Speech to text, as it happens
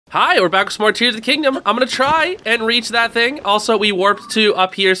Hi, we're back with some more Tears of the Kingdom. I'm gonna try and reach that thing. Also, we warped to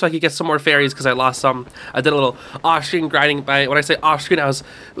up here so I could get some more fairies because I lost some. I did a little off-screen grinding. When I say off-screen, I was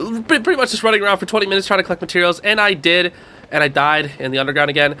pretty much just running around for 20 minutes trying to collect materials, and I did, and I died in the underground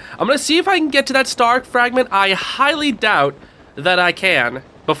again. I'm gonna see if I can get to that star fragment. I highly doubt that I can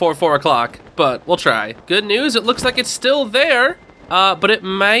before 4 o'clock, but we'll try. Good news, it looks like it's still there. But it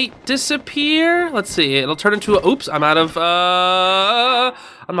might disappear. Let's see, it'll turn into a, oops, I'm out of,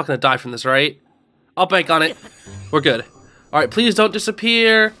 I'm not gonna die from this, right? I'll bank on it. We're good. All right, please don't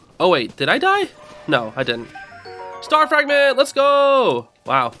disappear. Oh wait, did I die? No, I didn't. Star fragment, let's go.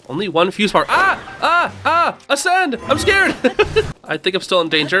 Wow, only one fuse bar. Ascend, I'm scared. I think I'm still in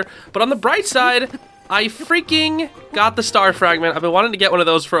danger, but on the bright side, I freaking got the star fragment. I've been wanting to get one of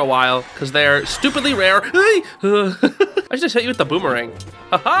those for a while because they're stupidly rare. I should just hit you with the boomerang.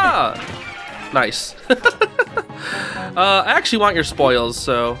 Haha! Nice. I actually want your spoils,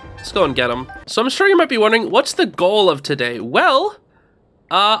 so let's go and get them. So I'm sure you might be wondering, what's the goal of today? Well,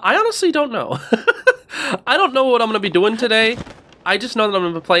 I honestly don't know. I don't know what I'm gonna be doing today. I just know that I'm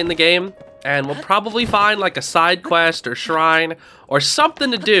gonna be playing the game, and we'll probably find like a side quest or shrine or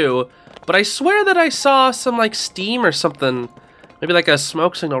something to do. But I swear that I saw some like steam or something, maybe like a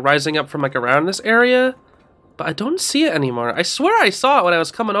smoke signal rising up from like around this area, but I don't see it anymore. I swear I saw it when I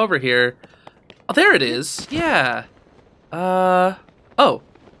was coming over here. Oh, there it is. Yeah. Oh,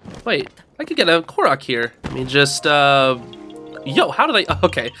 wait, I could get a Korok here. Let me just, yo, how did I,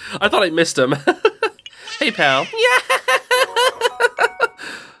 okay, I thought I missed him. Hey, pal. Yeah.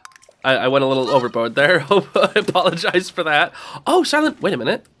 I went a little overboard there. I apologize for that. Oh, silent, wait a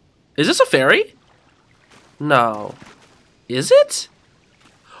minute. Is this a fairy? No. Is it?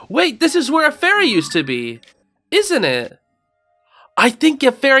 Wait, this is where a fairy used to be, isn't it? I think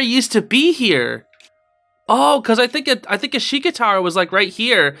a fairy used to be here. Oh, because I think a Sheikah Tower was like right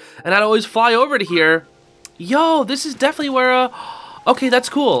here, and I'd always fly over to here. Yo, this is definitely where okay, that's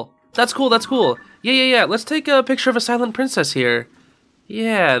cool. That's cool, that's cool. Yeah. Let's take a picture of a silent princess here.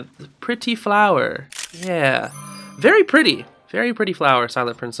 Yeah, the pretty flower. Yeah, very pretty. Very pretty flower,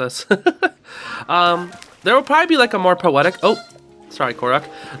 silent princess. There will probably be like a more poetic, oh, sorry, Korok.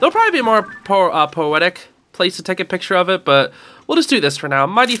 There'll probably be a more poetic place to take a picture of it, but we'll just do this for now.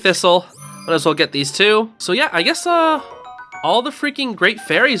 Mighty Thistle, might as well get these two. So yeah, I guess all the freaking great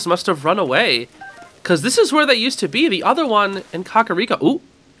fairies must have run away, because this is where they used to be. The other one in Kakariko, ooh,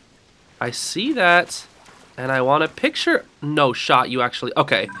 I see that, and I want a picture. No shot, you actually,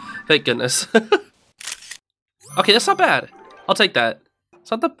 okay, thank goodness. Okay, that's not bad. I'll take that.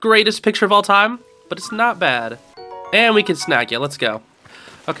 It's not the greatest picture of all time, but it's not bad. And we can snag you. Let's go.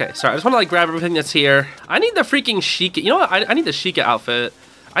 Okay, sorry. I just want to like grab everything that's here. I need the freaking Sheikah. You know what? I need the Sheikah outfit.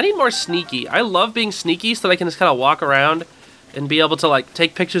 I need more sneaky. I love being sneaky so that I can just kind of walk around and be able to like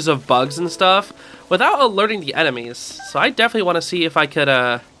take pictures of bugs and stuff without alerting the enemies. So I definitely want to see if I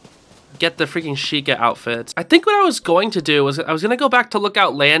could get the freaking Sheikah outfit. I think what I was going to do was I was going to go back to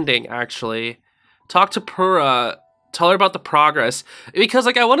Lookout Landing, actually. Talk to Pura. Tell her about the progress, because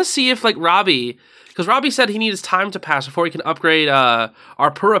like I want to see if like Robbie, because Robbie said he needs time to pass before he can upgrade our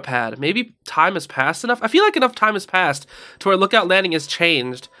Pura pad. Maybe time has passed enough. I feel like enough time has passed to where Lookout Landing has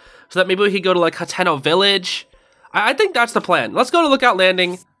changed, so that maybe we could go to like Hateno Village. I think that's the plan. Let's go to Lookout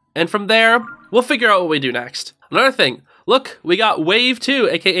Landing, and from there we'll figure out what we do next. Another thing, look, we got Wave 2,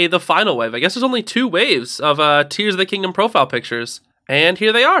 aka the final wave. I guess there's only 2 waves of Tears of the Kingdom profile pictures, and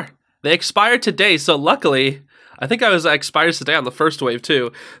here they are. They expired today, so luckily. I think I was expires today on the first wave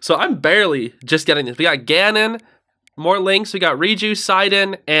too, so I'm barely just getting this. We got Ganon, more links. We got Riju,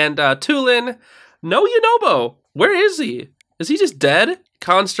 Sidon, and Tulin. No Yunobo. Where is he? Is he just dead?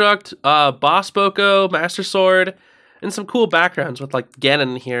 Construct, Boss Boko, Master Sword, and some cool backgrounds with like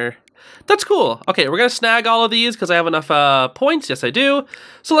Ganon here. That's cool. Okay, we're gonna snag all of these because I have enough points. Yes, I do.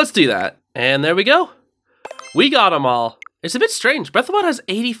 So let's do that. And there we go. We got them all. It's a bit strange. Breath of the Wild has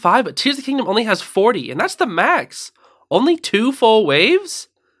 85, but Tears of the Kingdom only has 40, and that's the max. Only 2 full waves?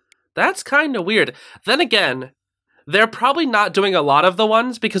 That's kind of weird. Then again, they're probably not doing a lot of the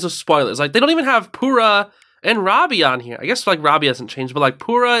ones because of spoilers. Like, they don't even have Pura and Robbie on here. I guess, like, Robbie hasn't changed, but, like,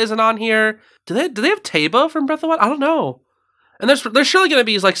 Pura isn't on here. Do they have Teba from Breath of the Wild? I don't know. And there's surely going to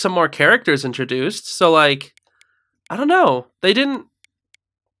be, like, some more characters introduced, so, like, I don't know. They didn't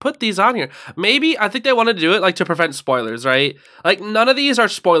put these on here. Maybe, I think they wanted to do it like to prevent spoilers, right? Like none of these are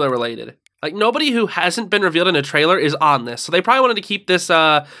spoiler related. Like nobody who hasn't been revealed in a trailer is on this. So they probably wanted to keep this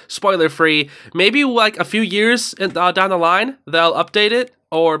spoiler free. Maybe like a few years down the line, they'll update it.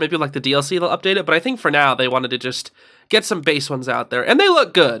 Or maybe like the DLC, they'll update it. But I think for now, they wanted to just get some base ones out there. And they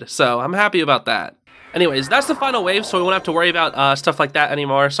look good, so I'm happy about that. Anyways, that's the final wave, so we won't have to worry about stuff like that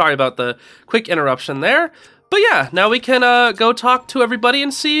anymore. Sorry about the quick interruption there. But yeah, now we can go talk to everybody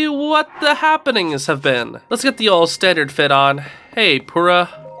and see what the happenings have been. Let's get the old standard fit on. Hey, Pura,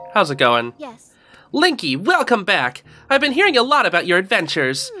 how's it going? Yes. Linky, welcome back. I've been hearing a lot about your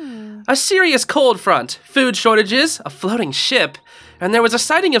adventures. A serious cold front, food shortages, a floating ship, and there was a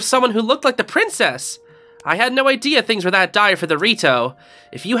sighting of someone who looked like the princess. I had no idea things were that dire for the Rito.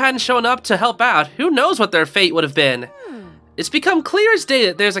 If you hadn't shown up to help out, who knows what their fate would have been. It's become clear as day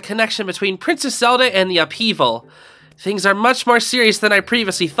that there's a connection between Princess Zelda and the upheaval. Things are much more serious than I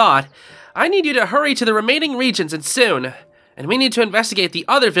previously thought. I need you to hurry to the remaining regions and soon. And we need to investigate the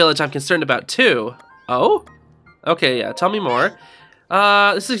other village I'm concerned about too. Oh? Okay, yeah, tell me more.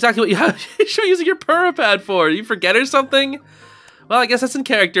 This is exactly what you should be using your Purapad for. You forget or something? Well, I guess that's in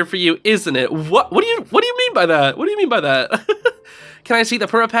character for you, isn't it? What do you mean by that? What do you mean by that? Can I see the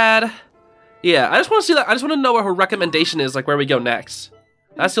Purapad? Yeah, I just want to see that. I just want to know what her recommendation is, like where we go next.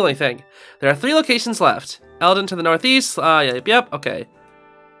 That's the only thing. There are 3 locations left. Eldon to the northeast. Yep, okay.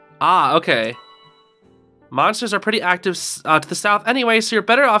 Ah, okay. Monsters are pretty active to the south anyway, so you're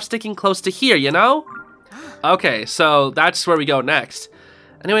better off sticking close to here, you know? Okay, so that's where we go next.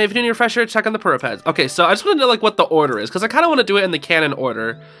 Anyway, if you need a refresher, check on the Purapads. Okay, so I just want to know like what the order is, because I kind of want to do it in the canon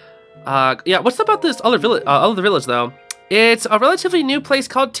order. Yeah, what's about this other village though? It's a relatively new place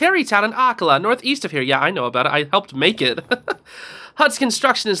called Terrytown in Akala, northeast of here. Yeah, I know about it. I helped make it. Hut's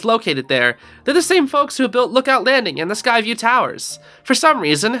Construction is located there. They're the same folks who built Lookout Landing and the Skyview Towers. For some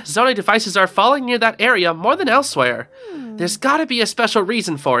reason, Zonai devices are falling near that area more than elsewhere. There's gotta be a special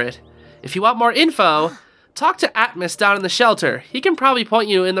reason for it. If you want more info, talk to Atmos down in the shelter. He can probably point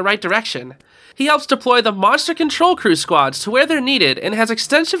you in the right direction. He helps deploy the Monster Control Crew squads to where they're needed and has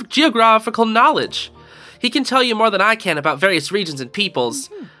extensive geographical knowledge. He can tell you more than I can about various regions and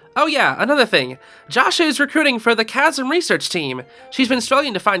peoples. Oh yeah, another thing. Joshua is recruiting for the Chasm research team. She's been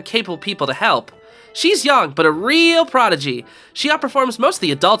struggling to find capable people to help. She's young, but a real prodigy. She outperforms most of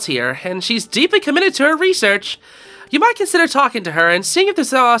the adults here, and she's deeply committed to her research. You might consider talking to her and seeing if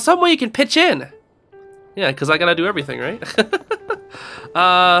there's some way you can pitch in. Yeah, because I gotta do everything, right?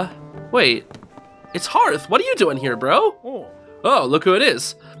 Wait. It's Hearth. What are you doing here, bro? Oh, look who it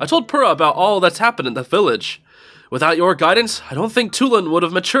is. I told Pura about all that's happened in the village. Without your guidance, I don't think Tulin would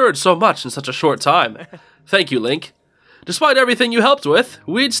have matured so much in such a short time. Thank you, Link. Despite everything you helped with,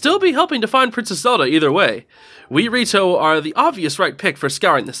 we'd still be helping to find Princess Zelda either way. We Rito are the obvious right pick for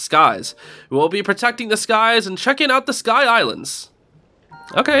scouring the skies. We'll be protecting the skies and checking out the Sky Islands.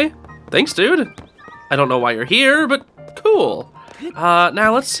 Okay, thanks, dude. I don't know why you're here, but cool.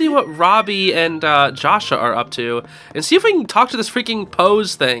 Now let's see what Robbie and Joshua are up to, and see if we can talk to this freaking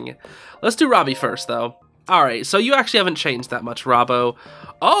pose thing. Let's do Robbie first, though. Alright, so you actually haven't changed that much, Robbo.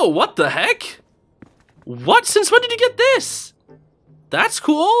 Oh, what the heck? What? Since when did you get this? That's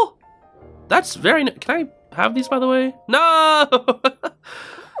cool. That's very... Can I have these, by the way? No!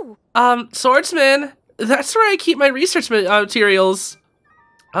 Swordsman. That's where I keep my research materials.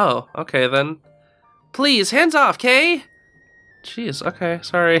 Oh, okay, then. Please, hands off, Kay? Jeez, okay,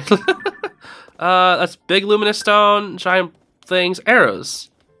 sorry. That's big luminous stone, giant things, arrows.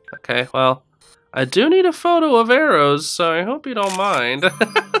 Okay, well, I do need a photo of arrows, so I hope you don't mind.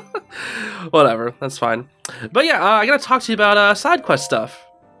 Whatever, that's fine. But yeah, I gotta talk to you about side quest stuff.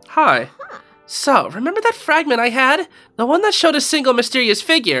 Hi. So, remember that fragment I had? The one that showed a single mysterious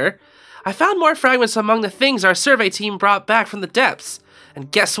figure? I found more fragments among the things our survey team brought back from the depths.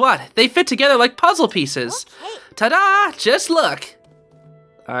 And guess what? They fit together like puzzle pieces. Okay. Ta-da! Just look.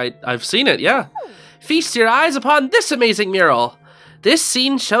 I've seen it, yeah. Feast your eyes upon this amazing mural. This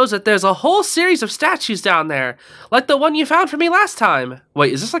scene shows that there's a whole series of statues down there, like the one you found for me last time.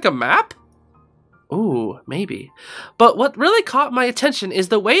 Wait, is this like a map? Ooh, maybe. But what really caught my attention is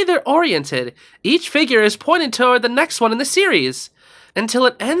the way they're oriented. Each figure is pointed toward the next one in the series, until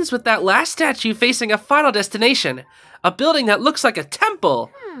it ends with that last statue facing a final destination, a building that looks like a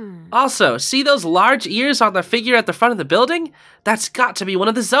temple. Also, see those large ears on the figure at the front of the building? That's got to be one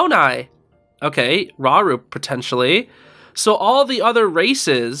of the Zonai. Okay, Rauru, potentially. So all the other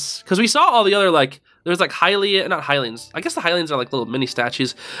races, because we saw all the other, like, there's like Hylian, not Hylians. I guess the Hylians are like little mini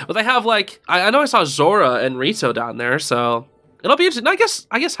statues. But they have like, I know I saw Zora and Rito down there, so it'll be interesting. I guess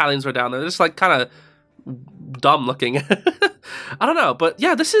Hylians were down there. They're just like kind of dumb looking. I don't know, but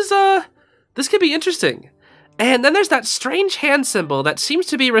yeah, this could be interesting. And then there's that strange hand symbol that seems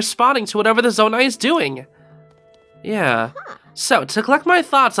to be responding to whatever the Zonai is doing. Yeah. So, to collect my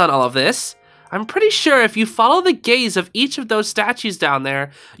thoughts on all of this, I'm pretty sure if you follow the gaze of each of those statues down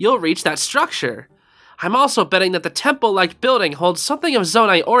there, you'll reach that structure. I'm also betting that the temple-like building holds something of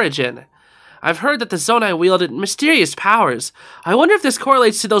Zonai origin. I've heard that the Zonai wielded mysterious powers. I wonder if this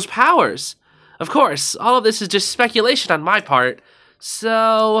correlates to those powers. Of course, all of this is just speculation on my part.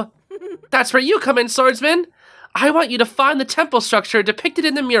 So, that's where you come in, swordsman. I want you to find the temple structure depicted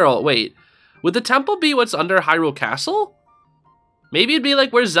in the mural. Wait, would the temple be what's under Hyrule Castle? Maybe it'd be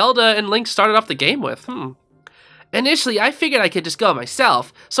like where Zelda and Link started off the game with. Initially, I figured I could just go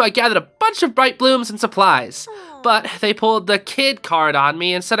myself, so I gathered a bunch of bright blooms and supplies. But they pulled the kid card on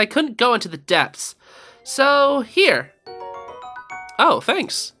me and said I couldn't go into the depths. So, here. Oh,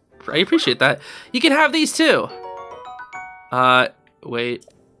 thanks. I appreciate that. You can have these too. Wait.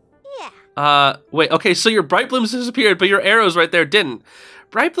 Wait, okay, so your bright blooms disappeared, but your arrows right there didn't.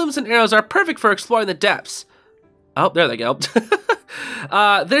 Bright blooms and arrows are perfect for exploring the depths. Oh, there they go.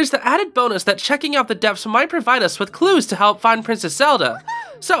 There's the added bonus that checking out the depths might provide us with clues to help find Princess Zelda.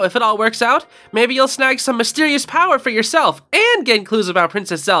 So if it all works out, maybe you'll snag some mysterious power for yourself and gain clues about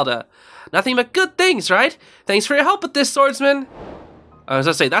Princess Zelda. Nothing but good things, right? Thanks for your help with this, swordsman. I was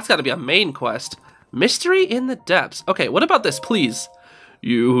gonna say, that's gotta be a main quest. Mystery in the depths. Okay, what about this, please?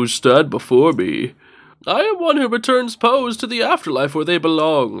 You who stand before me, I am one who returns Poes to the afterlife where they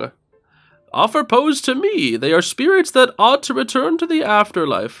belong. Offer Poes to me. They are spirits that ought to return to the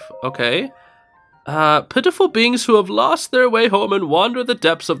afterlife. Okay. Pitiful beings who have lost their way home and wander the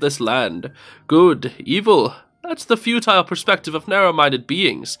depths of this land. Good, evil. That's the futile perspective of narrow-minded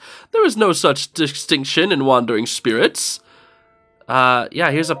beings. There is no such distinction in wandering spirits.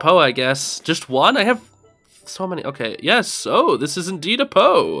 Yeah, here's a Poe, I guess. Just one? I have so many. Okay, yes. Oh, this is indeed a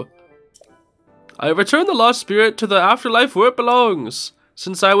Poe. I have returned the lost spirit to the afterlife where it belongs.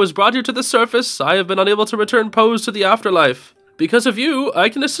 Since I was brought here to the surface, I have been unable to return Poes to the afterlife. Because of you, I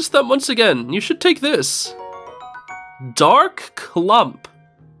can assist them once again. You should take this. Dark Clump.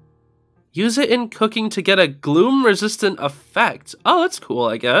 Use it in cooking to get a gloom-resistant effect. Oh, that's cool,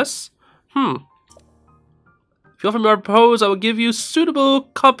 I guess. If you offer me more Poes, I will give you suitable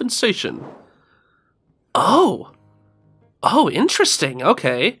compensation. Oh. Oh, interesting.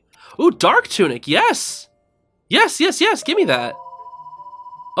 Okay. Ooh, Dark Tunic. Yes. Yes, yes, yes. Give me that.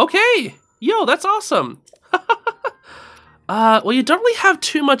 Okay. Yo, that's awesome. Well, you don't really have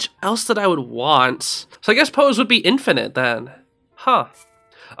too much else that I would want. So I guess Poes would be infinite then. Huh.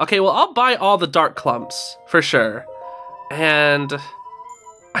 Okay, well, I'll buy all the Dark Clumps, for sure. And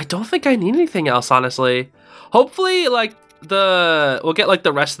I don't think I need anything else, honestly. Hopefully, like, we'll get, like,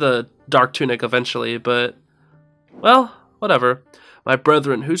 the rest of the Dark Tunic eventually, but, well, whatever. My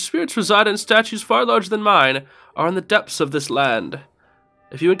brethren, whose spirits reside in statues far larger than mine, are in the depths of this land.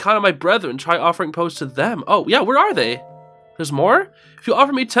 If you encounter my brethren, try offering Poes to them. Oh, yeah, where are they? There's more? If you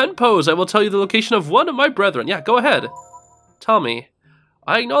offer me 10 Poes, I will tell you the location of one of my brethren. Yeah, go ahead. Tell me.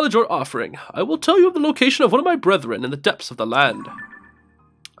 I acknowledge your offering. I will tell you of the location of one of my brethren in the depths of the land.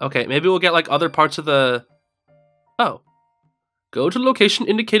 Okay, maybe we'll get, like, other parts of the... Oh. Go to the location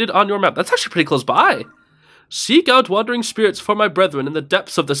indicated on your map. That's actually pretty close by. Seek out wandering spirits for my brethren in the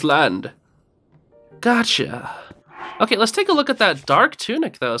depths of this land. Gotcha. Okay, let's take a look at that Dark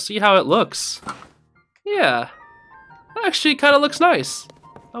Tunic, though. See how it looks. Yeah. That actually kind of looks nice.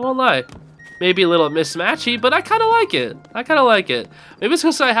 I won't lie. Maybe a little mismatchy, but I kind of like it. I kind of like it. Maybe it's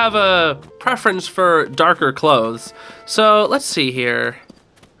because I have a preference for darker clothes. So, let's see here.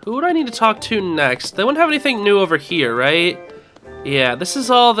 Who would I need to talk to next? They wouldn't have anything new over here, right? Yeah, this is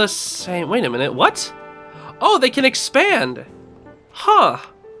all the same. Wait a minute, what? Oh, they can expand. Huh.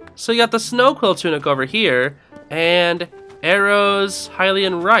 So you got the Snow Quill Tunic over here, and arrows,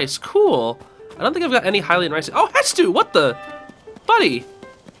 Hylian Rice. Cool. I don't think I've got any Hylian Rice. Oh, Hestu, what the? Buddy,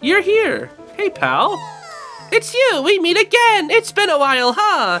 you're here. Hey, pal. It's you, we meet again. It's been a while,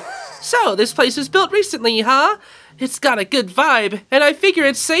 huh? So, this place was built recently, huh? It's got a good vibe, and I figure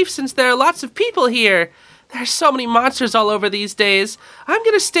it's safe since there are lots of people here. There's so many monsters all over these days. I'm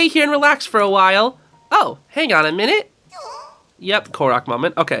gonna stay here and relax for a while. Oh, hang on a minute. Yep, Korok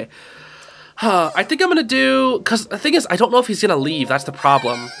moment. Okay. I think I'm gonna do... Because the thing is, I don't know if he's gonna leave. That's the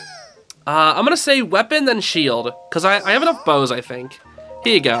problem. I'm gonna say weapon, then shield. Because I have enough bows, I think.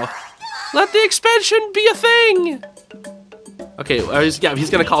 Here you go. Let the expansion be a thing! Okay, yeah, he's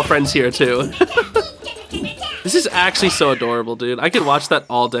gonna call friends here, too. This is actually so adorable, dude. I could watch that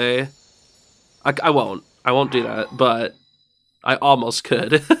all day. I won't. I won't do that, but I almost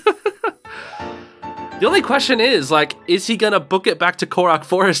could. The only question is, like, is he gonna book it back to Korok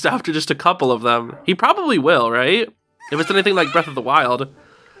Forest after just a couple of them? He probably will, right? If it's anything like Breath of the Wild.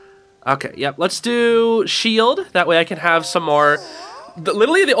 Okay, yep, let's do shield. That way I can have some more.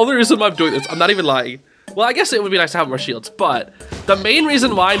 Literally the only reason why I'm doing this, I'm not even lying. Well, I guess it would be nice to have more shields, but the main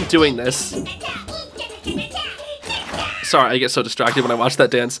reason why I'm doing this... sorry, I get so distracted when I watch that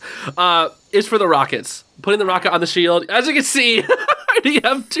dance. Is for the rockets. Putting the rocket on the shield. As you can see, I already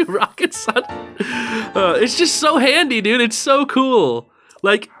have 2 rockets on. It's just so handy, dude. It's so cool.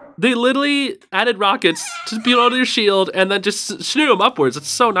 Like, they literally added rockets to be on your shield and then just shoot them upwards. It's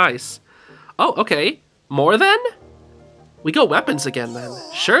so nice. Oh, okay. More then? We go weapons again then.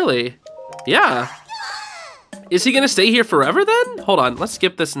 Surely. Yeah. Is he gonna stay here forever then? Hold on, let's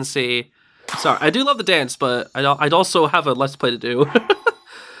skip this and see. Sorry, I do love the dance, but I'd also have a Let's Play to do.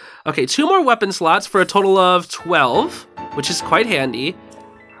 Okay, 2 more weapon slots for a total of 12, which is quite handy.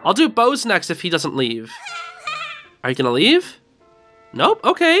 I'll do bows next if he doesn't leave. Are you gonna leave? Nope,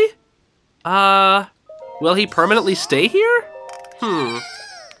 okay. Will he permanently stay here?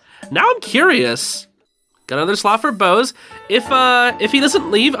 Now I'm curious. Got another slot for bows. If he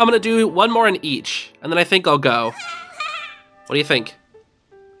doesn't leave, I'm gonna do 1 more in each, and then I think I'll go. What do you think?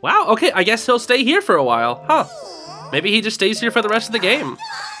 Wow, okay, I guess he'll stay here for a while, huh? Maybe he just stays here for the rest of the game.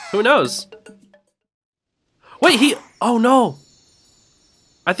 Who knows? Wait, oh no.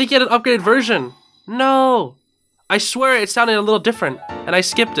 I think he had an upgraded version. No. I swear it sounded a little different, and I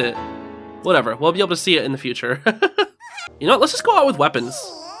skipped it. Whatever, we'll be able to see it in the future. You know what, let's just go out with weapons.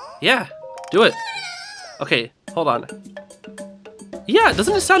 Yeah, do it. Okay, hold on. Yeah,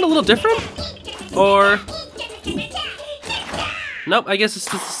 doesn't it sound a little different? Or... Nope, I guess it's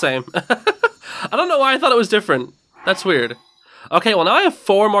just the same. I don't know why I thought it was different. That's weird. Okay, well now I have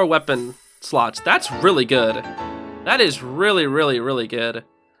 4 more weapon slots. That's really good. That is really, really, really good.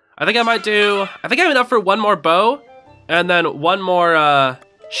 I think I have enough for 1 more bow, and then 1 more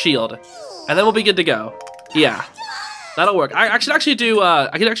shield. And then we'll be good to go. Yeah, that'll work. I could actually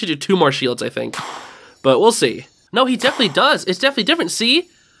do 2 more shields, I think. But we'll see. No, he definitely does. It's definitely different, see?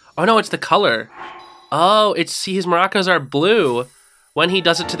 Oh no, it's the color. Oh, see, his maracas are blue when he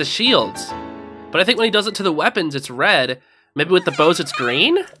does it to the shields. But I think when he does it to the weapons, it's red. Maybe with the bows, it's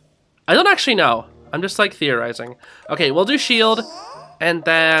green? I don't actually know. I'm just like theorizing. Okay, we'll do shield, and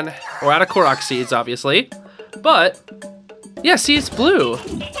then we're out of Korok seeds, obviously. But, yeah, see, it's blue.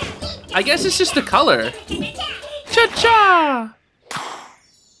 I guess it's just the color. Cha-cha!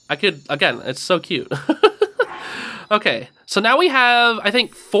 Again, it's so cute. Okay, so now we have, I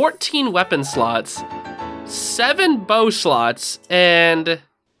think, 14 weapon slots, 7 bow slots, and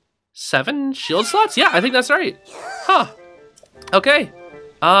 7 shield slots? Yeah, I think that's right. Huh. Okay.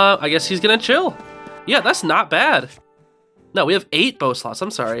 I guess he's gonna chill. Yeah, that's not bad. No, we have 8 bow slots,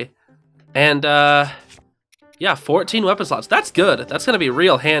 I'm sorry. And, yeah, 14 weapon slots. That's good. That's gonna be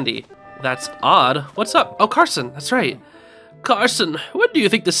real handy. That's odd. What's up? Oh, Carson, that's right. Carson, when do you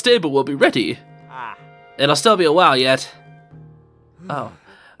think the stable will be ready? It'll still be a while yet. Oh,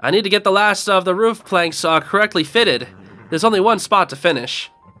 I need to get the last of the roof planks correctly fitted. There's only 1 spot to finish.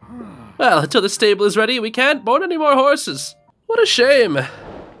 Well, until the stable is ready, we can't board any more horses. What a shame.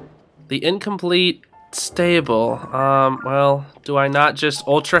 The incomplete stable. Well, do I not just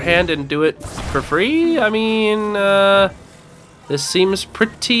Ultra Hand and do it for free? I mean, this seems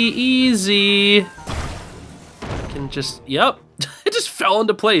pretty easy. I can just, yep. It just fell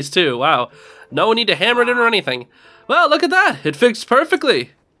into place too, wow. No need to hammer it in or anything. Well, look at that, it fixed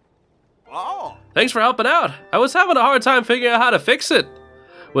perfectly. Oh. Thanks for helping out. I was having a hard time figuring out how to fix it.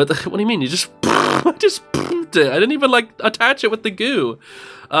 What do you mean, you just, I didn't even like attach it with the goo.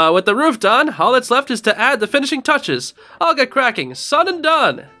 With the roof done, all that's left is to add the finishing touches. I'll get cracking, son and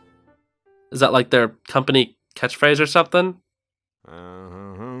done. Is that like their company catchphrase or something?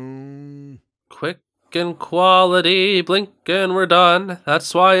 Quick and quality, blink and we're done.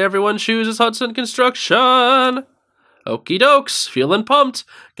 That's why everyone chooses Hudson Construction. Okie dokes, feeling pumped.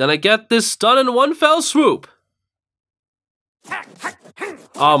 Gonna get this done in 1 fell swoop.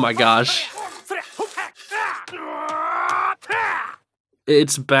 Oh my gosh.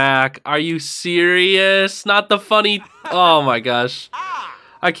 It's back. Are you serious? Not the funny... Oh my gosh.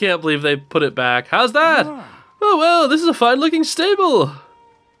 I can't believe they put it back. How's that? Oh well, this is a fine looking stable.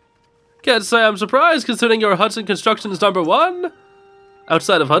 Can't say I'm surprised considering your Hudson Construction's #1.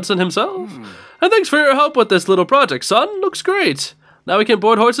 Outside of Hudson himself. And thanks for your help with this little project, son. Looks great. Now we can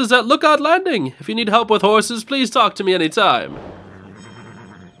board horses at Lookout Landing. If you need help with horses, please talk to me anytime.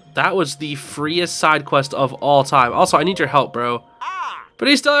 That was the freest side quest of all time. Also, I need your help, bro.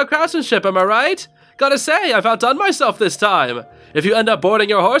 Pretty stellar craftsmanship, am I right? Gotta say, I've outdone myself this time. If you end up boarding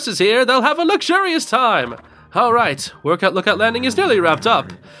your horses here, they'll have a luxurious time. Alright, work at Lookout Landing is nearly wrapped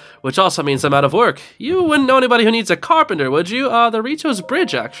up. Which also means I'm out of work. You wouldn't know anybody who needs a carpenter, would you? The Rito's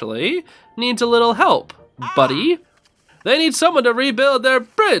bridge, actually, needs a little help, buddy. They need someone to rebuild their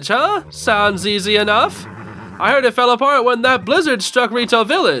bridge, huh? Sounds easy enough. I heard it fell apart when that blizzard struck Rito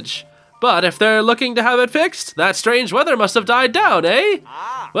Village. But if they're looking to have it fixed, that strange weather must have died down, eh?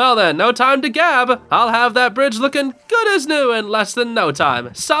 Well then, no time to gab. I'll have that bridge looking good as new in less than no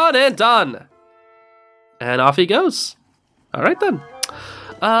time. Son and done. And off he goes. All right then.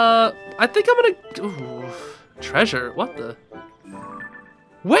 I think I'm gonna... Ooh, treasure, what the...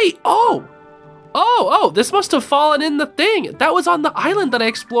 Wait, oh, this must have fallen in the thing. That was on the island that I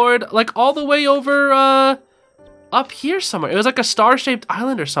explored, like all the way over, up here somewhere. It was like a star-shaped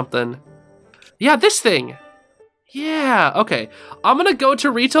island or something. Yeah, this thing. Yeah, okay. I'm gonna go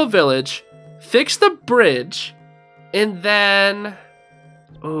to Rito Village, fix the bridge, and then...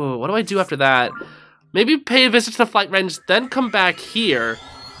 Oh, what do I do after that? Maybe pay a visit to the flight range, then come back here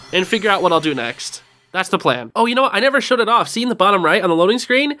and figure out what I'll do next. That's the plan. Oh, you know what? I never showed it off. See in the bottom right on the loading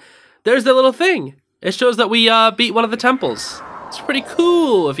screen? There's the little thing. It shows that we beat one of the temples. It's pretty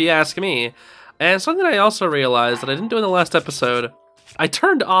cool, if you ask me. And something I also realized that I didn't do in the last episode, I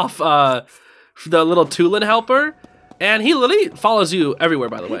turned off the little Tulin helper, and he literally follows you everywhere,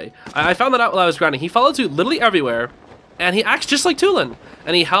 by the way. I found that out while I was grinding. He follows you literally everywhere, and he acts just like Tulin.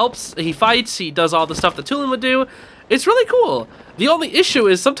 And he helps, he fights, he does all the stuff that Tulin would do. It's really cool. The only issue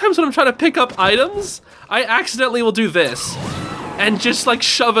is sometimes when I'm trying to pick up items, I accidentally will do this and just like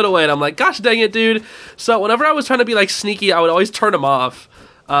shove it away. And I'm like, gosh dang it, dude. So whenever I was trying to be like sneaky, I would always turn him off.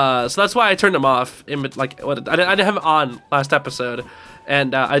 So that's why I turned him off. I didn't have him on last episode.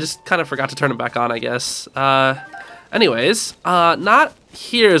 And I just kind of forgot to turn him back on, I guess. Anyways, not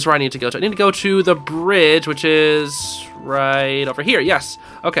here is where I need to go to. I need to go to the bridge, which is right over here. Yes.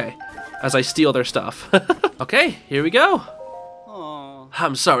 Okay. As I steal their stuff. Okay, here we go. Aww.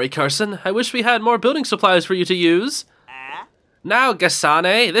 I'm sorry, Carson. I wish we had more building supplies for you to use. Now,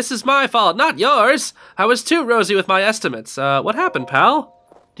 Gasane, this is my fault, not yours. I was too rosy with my estimates. What happened, pal?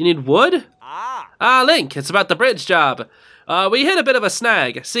 Do you need wood? Link, it's about the bridge job. We hit a bit of a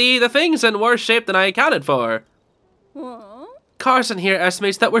snag. See, the thing's in worse shape than I accounted for. Carson here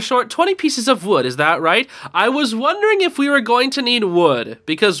estimates that we're short 20 pieces of wood, is that right? I was wondering if we were going to need wood,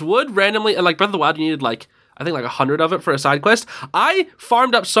 because wood randomly, and like Breath of the Wild, you needed like, I think like 100 of it for a side quest. I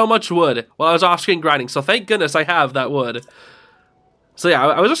farmed up so much wood while I was off-screen grinding, so thank goodness I have that wood. So yeah,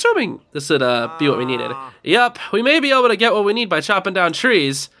 I was assuming this would be what we needed. Yep, we may be able to get what we need by chopping down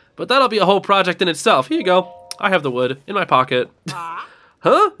trees, but that'll be a whole project in itself. Here you go. I have the wood in my pocket.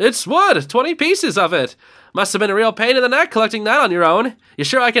 Huh? It's wood! 20 pieces of it! Must have been a real pain in the neck collecting that on your own. You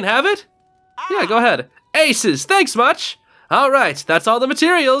sure I can have it? Yeah, go ahead. Aces, thanks much. All right, that's all the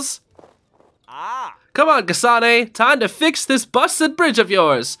materials. Come on, Gasane, time to fix this busted bridge of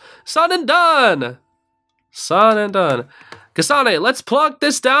yours. Son and done. Son and done. Gasane, let's plunk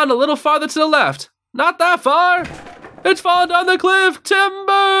this down a little farther to the left. Not that far. It's falling down the cliff.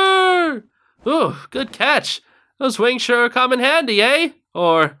 Timber. Ooh, good catch. Those wings sure come in handy, eh?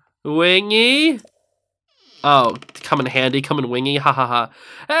 Or wingy? Oh, come in handy, come in wingy, ha ha ha.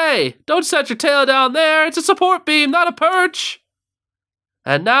 Hey, don't set your tail down there. It's a support beam, not a perch.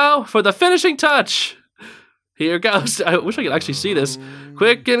 And now for the finishing touch. Here goes. I wish I could actually see this.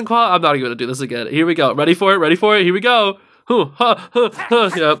 Quick and quiet. I'm not even gonna do this again. Here we go. Ready for it? Ready for it? Here we go.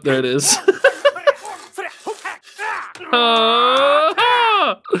 Yep, there it is.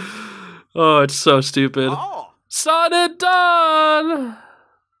 Oh, it's so stupid. Son and done.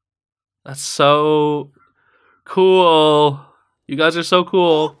 That's so cool. You guys are so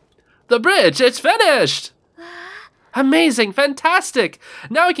cool. The bridge, it's finished. Amazing, fantastic.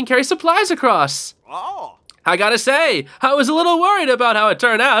 Now we can carry supplies across. I gotta say, I was a little worried about how it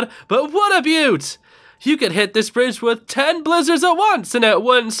turned out, but what a beaut. You could hit this bridge with 10 blizzards at once and it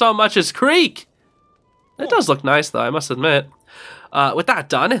wouldn't so much as creak. It does look nice though, I must admit. With that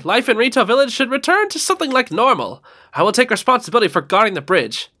done, life in Rito Village should return to something like normal. I will take responsibility for guarding the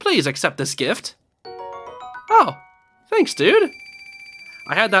bridge. Please accept this gift. Oh, thanks, dude.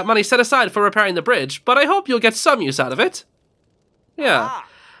 I had that money set aside for repairing the bridge, but I hope you'll get some use out of it. Yeah.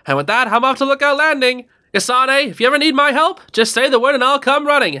 And with that, I'm off to Lookout Landing. Gasane, if you ever need my help, just say the word and I'll come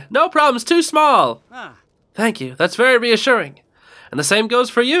running. No problem's too small. Thank you, that's very reassuring. And the same goes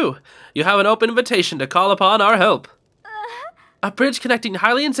for you. You have an open invitation to call upon our help. A bridge connecting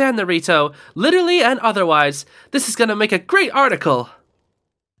Hylians and the Rito, literally and otherwise. This is gonna make a great article.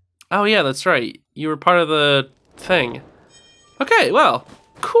 Oh yeah, that's right. You were part of the thing. Okay, well,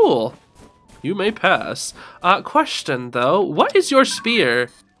 cool. You may pass. Question though, what is your spear?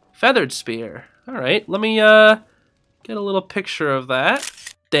 Feathered spear. All right, let me get a little picture of that.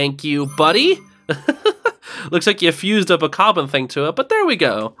 Thank you, buddy. Looks like you fused up a common thing to it, but there we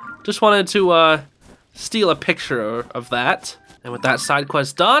go. Just wanted to steal a picture of that. And with that side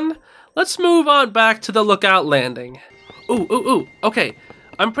quest done, let's move on back to the Lookout Landing. Ooh, okay.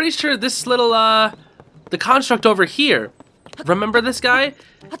 I'm pretty sure this little, the construct over here. Remember this guy?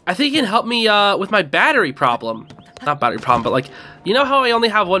 I think he can help me, with my battery problem. Not battery problem, but like, you know how I only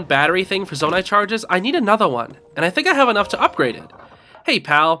have one battery thing for Zonai charges? I need another one, and I think I have enough to upgrade it. Hey,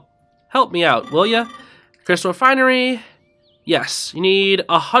 pal, help me out, will ya? Crystal refinery. Yes, you need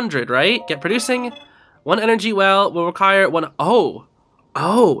 100, right? Get producing. 1 energy well will require 1. Oh,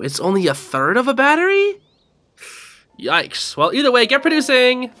 it's only 1/3 of a battery? Yikes. Well, either way, get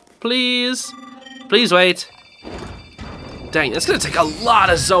producing, please. Please wait. Dang, it's gonna take a lot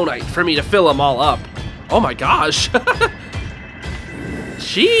of Zonite for me to fill them all up. Oh my gosh.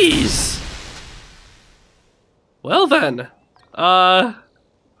 Jeez. Well then, I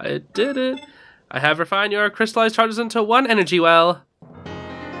did it. I have refined your crystallized charges into 1 energy well.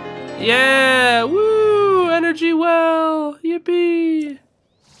 Yeah, woo, energy well, yippee.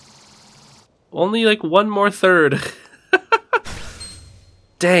 Only like 1 more third.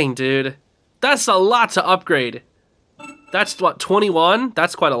 Dang, dude. That's a lot to upgrade. That's what, 21?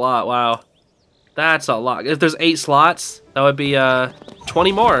 That's quite a lot, wow. That's a lot. If there's 8 slots, that would be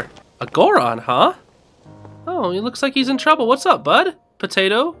 20 more. A Goron, huh? Oh, he looks like he's in trouble. What's up, bud?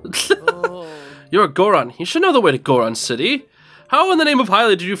 Potato? Oh. You're a Goron. You should know the way to Goron City. How in the name of Hylia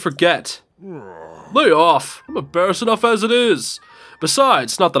did you forget? Lay off. I'm embarrassed enough as it is.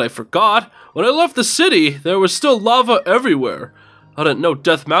 Besides, not that I forgot. When I left the city, there was still lava everywhere. I didn't know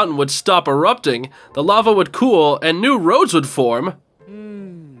Death Mountain would stop erupting. The lava would cool, and new roads would form.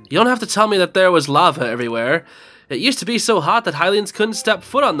 You don't have to tell me that there was lava everywhere. It used to be so hot that Hylians couldn't step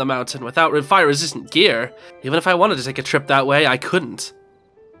foot on the mountain without fire-resistant gear. Even if I wanted to take a trip that way, I couldn't.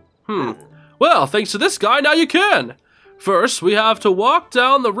 Well, thanks to this guy, now you can. First, we have to walk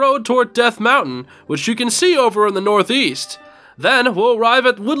down the road toward Death Mountain, which you can see over in the northeast. Then, we'll arrive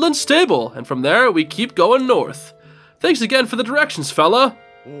at Woodland Stable, and from there, we keep going north. Thanks again for the directions, fella.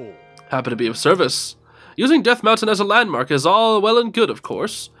 Happy to be of service. Using Death Mountain as a landmark is all well and good, of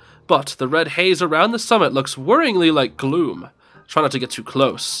course. But the red haze around the summit looks worryingly like gloom. Try not to get too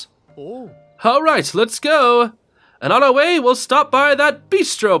close. Alright, let's go. And on our way, we'll stop by that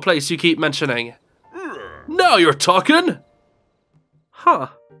bistro place you keep mentioning. Now you're talking! Huh.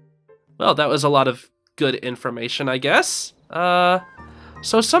 Well, that was a lot of good information, I guess.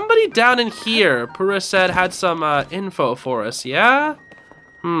 So somebody down in here, Pura said, had some info for us, yeah?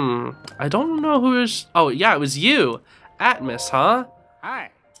 I don't know who is... Oh, yeah, it was you. Atmos, huh? Hi.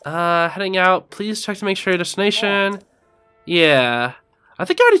 Heading out. Please check to make sure your destination. Yeah. I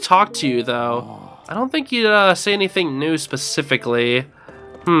think I already talked to you, though. I don't think you'd say anything new specifically.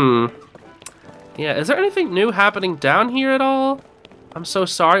 Yeah, is there anything new happening down here at all? I'm so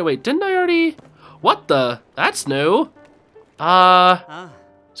sorry. Wait, didn't I already... What the? That's new.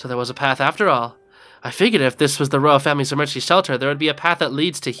 So there was a path after all. I figured if this was the royal family's emergency shelter, there would be a path that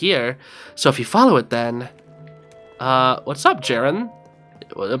leads to here. So if you follow it then... what's up, Jaren?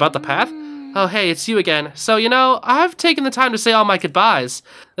 About the path? Oh, hey, it's you again. So, you know, I've taken the time to say all my goodbyes.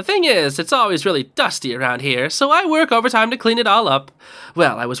 The thing is, it's always really dusty around here, so I work overtime to clean it all up.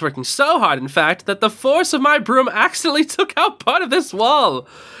 Well, I was working so hard, in fact, that the force of my broom accidentally took out part of this wall.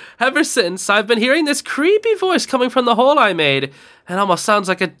 Ever since, I've been hearing this creepy voice coming from the hole I made. It almost sounds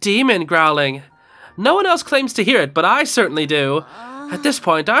like a demon growling. No one else claims to hear it, but I certainly do. At this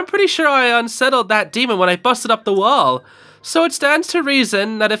point, I'm pretty sure I unsettled that demon when I busted up the wall. So it stands to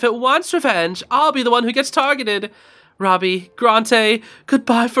reason that if it wants revenge, I'll be the one who gets targeted. Robbie, Grante,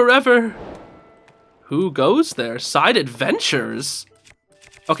 goodbye forever. Who goes there? Side adventures?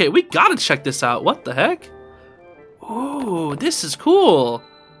 Okay, we gotta check this out. What the heck? Ooh, this is cool.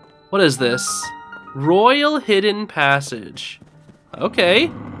 What is this? Royal Hidden Passage. Okay.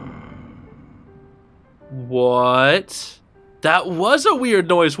 What? That was a weird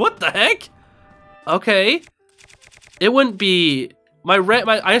noise. What the heck? Okay. It wouldn't be... I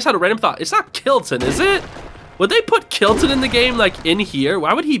just had a random thought. It's not Kilton, is it? Would they put Kilton in the game, like, in here?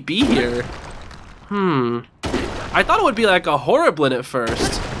 Why would he be here? I thought it would be like a Horriblin at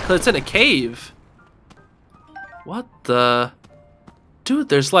first, because it's in a cave. What the... Dude,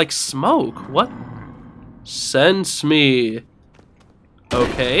 there's like smoke. What? Sense me.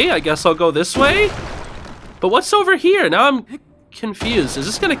 Okay, I guess I'll go this way? But what's over here? Now I'm confused. Is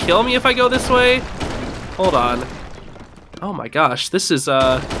this gonna kill me if I go this way? Hold on. Oh my gosh, this is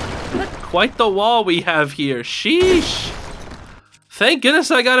quite the wall we have here. Sheesh. Thank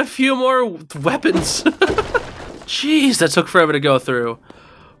goodness I got a few more weapons. Jeez, that took forever to go through.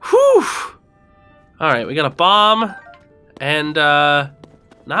 Whew. Alright, we got a bomb. And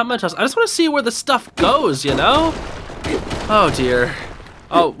not much else. I just want to see where the stuff goes, you know? Oh dear.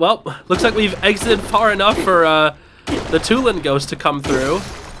 Oh, well, looks like we've exited far enough for the Tulin ghost to come through.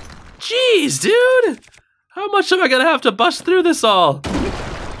 Jeez, dude! How much am I gonna have to bust through this all?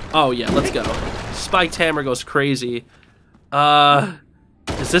 Oh yeah, let's go. Spiked hammer goes crazy.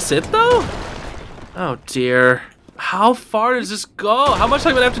 Is this it though? Oh dear. How far does this go? How much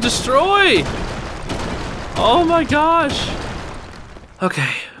am I gonna have to destroy? Oh my gosh.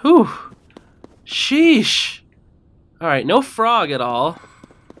 Okay, whew. Sheesh. Alright, no frog at all.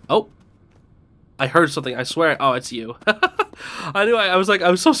 Oh. I heard something, I swear. Oh, it's you. I knew I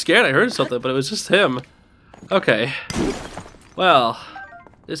was so scared I heard something, but it was just him. Okay. Well,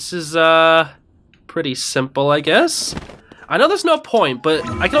 this is pretty simple, I guess. I know there's no point, but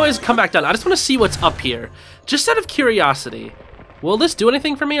I can always come back down. I just want to see what's up here. Just out of curiosity. Will this do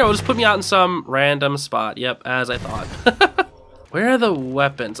anything for me, or will it just put me out in some random spot? Yep, as I thought. Where are the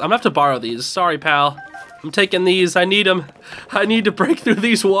weapons? I'm gonna have to borrow these. Sorry, pal. I'm taking these. I need them. I need to break through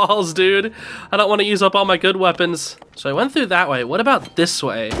these walls, dude. I don't want to use up all my good weapons. So I went through that way. What about this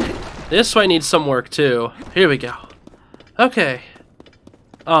way? This way needs some work, too. Here we go. Okay.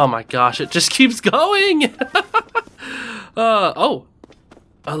 Oh, my gosh. It just keeps going. Oh.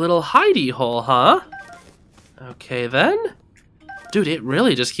 A little hidey hole, huh? Okay, then. Dude, it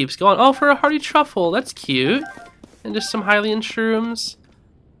really just keeps going. Oh, for a hearty truffle. That's cute. And just some Hylian shrooms.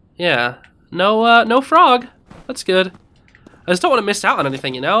 Yeah. No, no frog. That's good. I just don't want to miss out on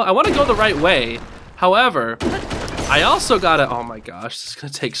anything, you know? I want to go the right way. However, I also gotta... Oh my gosh, this is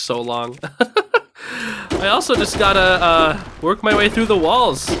gonna take so long. I also just gotta, work my way through the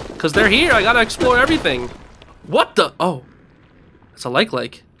walls. Because they're here, I gotta explore everything. What the... Oh. It's a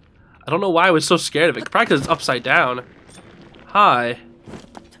lake. I don't know why I was so scared of it. Probably because it's upside down. Hi.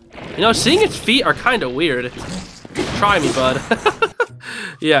 You know, seeing its feet are kind of weird. Try me, bud.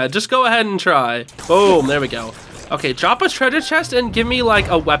 Yeah, just go ahead and try. Boom, there we go. Okay, drop a treasure chest and give me, like,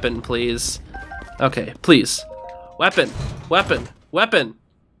 a weapon, please. Okay, please. Weapon.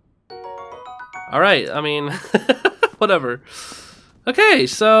 Alright, I mean, whatever. Okay,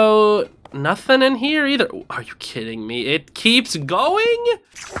 so nothing in here either. Are you kidding me? It keeps going?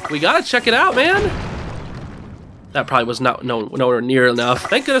 We gotta check it out, man. That probably was nowhere near enough.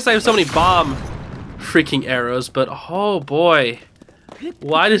 Thank goodness I have so many bomb freaking arrows, but oh boy.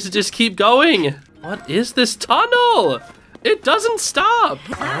 Why does it just keep going? What is this tunnel? It doesn't stop.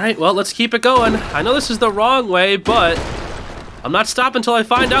 All right, well, let's keep it going. I know this is the wrong way, but I'm not stopping until I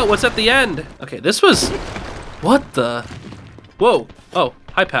find out what's at the end. Okay, this was... What the... Whoa. Oh,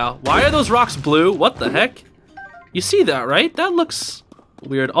 hi, pal. Why are those rocks blue? What the heck? You see that, right? That looks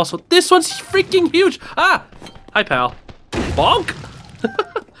weird. Also, this one's freaking huge. Ah! Hi, pal. Bonk!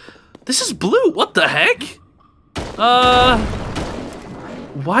 This is blue. What the heck?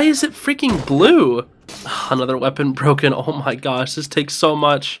 Why is it freaking blue? Another weapon broken. Oh my gosh, this takes so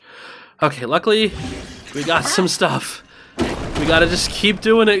much. Okay, luckily, we got some stuff. We gotta just keep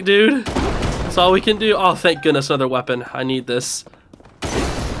doing it, dude. That's all we can do. Oh, thank goodness, another weapon. I need this.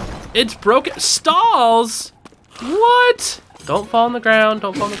 It's broken. Stalls? What? Don't fall on the ground.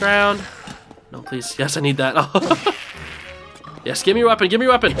 Don't fall on the ground. No, please. Yes, I need that. Yes, give me your weapon. Give me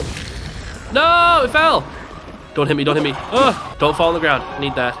your weapon. No, it fell. Don't hit me. Don't hit me. Oh, don't fall on the ground. I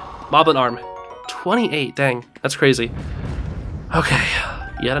need that. Moblin arm. 28. Dang. That's crazy. Okay.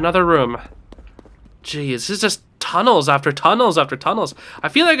 Yet another room. Jeez, this is just tunnels after tunnels after tunnels. I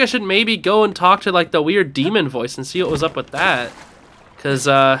feel like I should maybe go and talk to, like, the weird demon voice and see what was up with that. Because,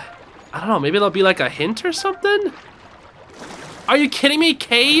 I don't know. Maybe there'll be, like, a hint or something? Are you kidding me?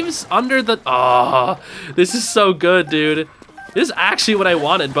 Caves under the... Oh, this is so good, dude. This is actually what I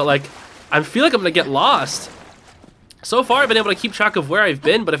wanted, but, like, I feel like I'm going to get lost. So far, I've been able to keep track of where I've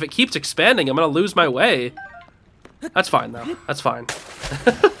been, but if it keeps expanding, I'm going to lose my way. That's fine, though. That's fine.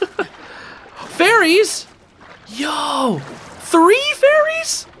 Fairies? Yo! 3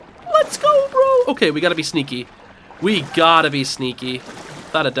 fairies? Let's go, bro! Okay, we got to be sneaky. We got to be sneaky.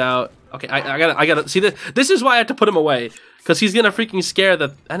 Without a doubt. Okay, I gotta... See, this is why I have to put him away. Because he's going to freaking scare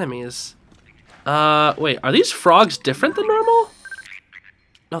the enemies. Wait, are these frogs different than normal?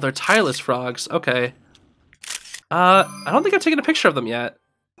 No, they're tireless frogs. Okay. I don't think I've taken a picture of them yet.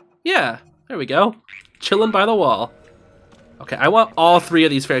 Yeah, there we go. Chilling by the wall. Okay, I want all 3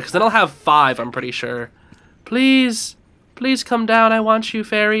 of these fairies, because then I'll have 5, I'm pretty sure. Please, please come down. I want you,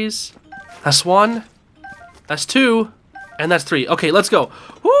 fairies. That's 1. That's 2. And that's 3. Okay, let's go.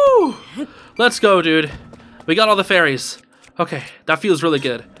 Woo! Let's go, dude. We got all the fairies. Okay, that feels really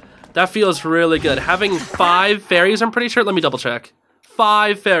good. That feels really good. Having 5 fairies, I'm pretty sure. Let me double check.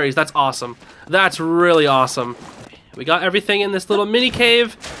 5 fairies. That's awesome. That's really awesome. We got everything in this little mini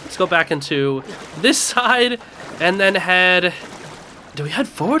cave. Let's go back into this side and then head... Do we head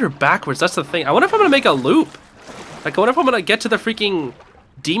forward or backwards? That's the thing. I wonder if I'm going to make a loop. Like, I wonder if I'm gonna get to the freaking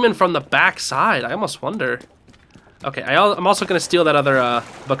demon from the back side. I almost wonder. Okay, I'm also gonna steal that other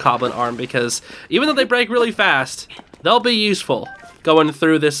bokoblin arm because even though they break really fast, they'll be useful going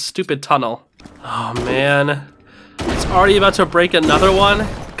through this stupid tunnel. Oh man, it's already about to break another one.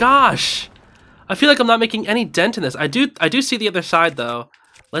 Gosh, I feel like I'm not making any dent in this. I do see the other side though.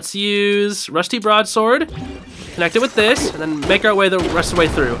 Let's use Rusty Broadsword, connect it with this, and then make our way the rest of the way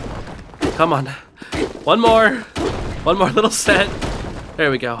through. Come on, one more little set. There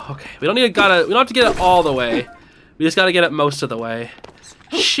we go. Okay, we don't have to get it all the way. We just gotta get it most of the way.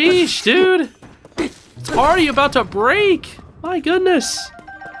 Sheesh, dude, it's already about to break. My goodness.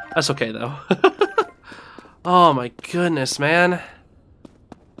 That's okay though. Oh my goodness, man.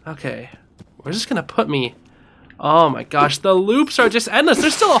 Okay, where's this gonna put me? Oh my gosh, the loops are just endless.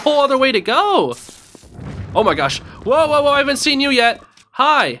 There's still a whole other way to go. Oh my gosh. Whoa, whoa, whoa, I haven't seen you yet.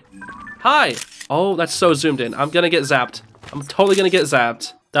 Hi. Hi. Oh, that's so zoomed in. I'm gonna get zapped. I'm totally gonna get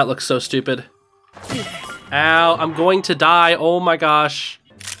zapped. That looks so stupid. Ow, I'm going to die. Oh my gosh.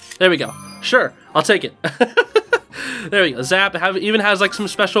 There we go. Sure, I'll take it. There we go. Zap even has like some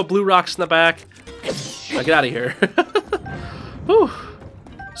special blue rocks in the back. Now get out of here. Whew.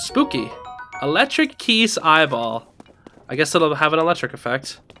 Spooky. Electric Keys Eyeball. I guess it'll have an electric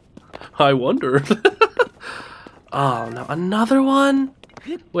effect. I wonder. Oh no, another one?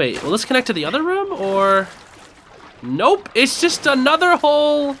 Wait, will this connect to the other room or? Nope, it's just another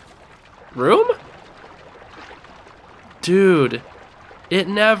whole room? Dude, it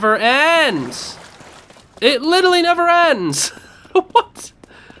never ends. It literally never ends. What?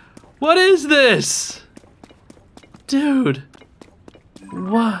 What is this? Dude.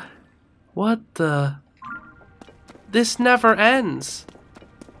 What? What the? This never ends.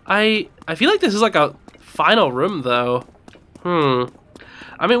 I feel like this is like a final room though.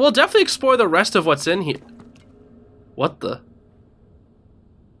 I mean, we'll definitely explore the rest of what's in here. What the?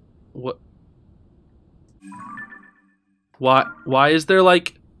 What? Why is there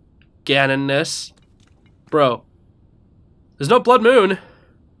like ganonness? Bro. There's no blood moon.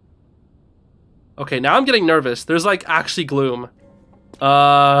 Okay, now I'm getting nervous. There's like actually gloom.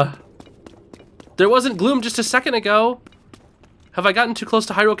 There wasn't gloom just a second ago. Have I gotten too close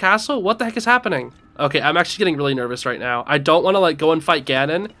to Hyrule Castle? What the heck is happening? Okay, I'm actually getting really nervous right now. I don't want to like go and fight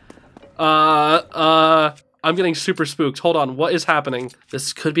Ganon. I'm getting super spooked. Hold on, what is happening?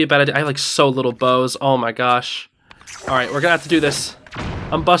 This could be a bad idea. I have like so little bows. Oh my gosh. All right, we're gonna have to do this.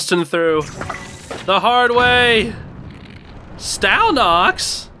 I'm busting through the hard way.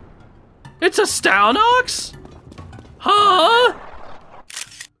 Stalnox? It's a Stalnox? Huh?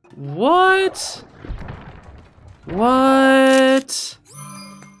 What? What?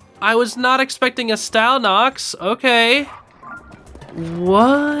 I was not expecting a Stalnox. Okay.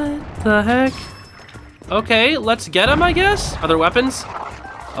 What the heck? Okay, let's get him, I guess. Other weapons?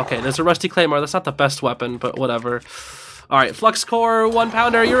 Okay, there's a Rusty Claymore. That's not the best weapon, but whatever. All right, Flux Core, 1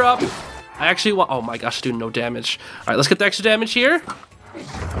 pounder, you're up. I actually want, oh my gosh, doing no damage. All right, let's get the extra damage here.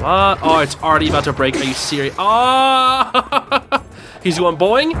 Come on. Oh, it's already about to break. Are you serious? Oh, he's going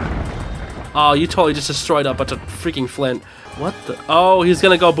boing. Oh, you totally just destroyed a bunch of freaking flint. What the? Oh, he's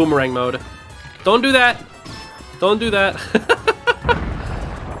gonna go boomerang mode. Don't do that. Don't do that.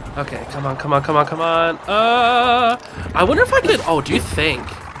 Okay, come on, come on, come on, come on. I wonder if I could, oh, do you think?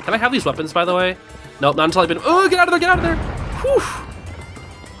 Can I have these weapons, by the way? Nope, not until I've been, oh, get out of there, get out of there. Whew.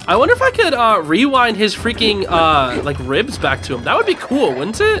 I wonder if I could rewind his freaking, like, ribs back to him. That would be cool,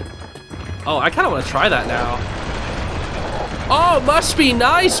 wouldn't it? Oh, I kind of want to try that now. Oh, must be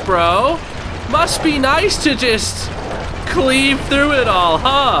nice, bro. Must be nice to just cleave through it all,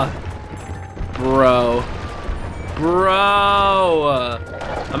 huh? Bro. Bro.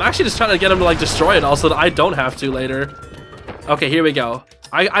 I'm actually just trying to get him to, like, destroy it all so that I don't have to later. Okay, here we go.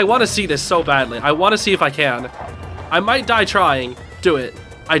 I want to see this so badly. I want to see if I can. I might die trying. Do it.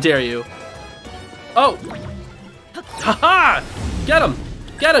 I dare you. Oh. Haha! Get him!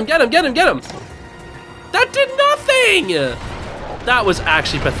 Get him, get him, get him, get him! That did nothing! That was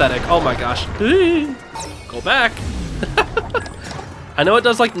actually pathetic. Oh my gosh. Go back. I know it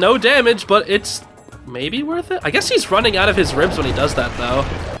does like no damage, but it's maybe worth it? I guess he's running out of his ribs when he does that though.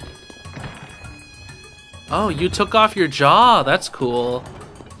 Oh, you took off your jaw. That's cool.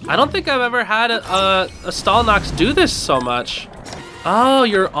 I don't think I've ever had a Stalnox do this so much. Oh,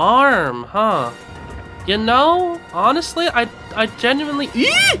 your arm, huh? You know, honestly, I genuinely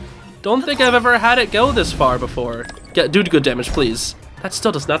don't think I've ever had it go this far before. Do good damage, please. That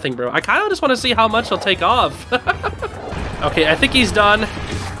still does nothing, bro. I kind of just want to see how much he'll take off. Okay, I think he's done.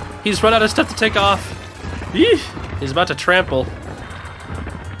 He's run out of stuff to take off. He's about to trample.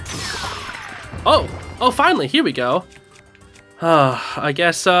 Oh! Oh, finally! Here we go. I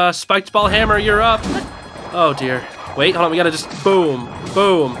guess, Spiked Ball Hammer, you're up. Oh, dear. Wait, hold on. We gotta just boom,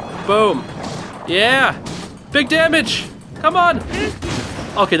 boom, boom. Yeah! Big damage! Come on!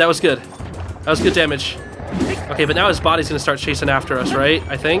 Okay, that was good. That was good damage. Okay, but now his body's gonna start chasing after us, right?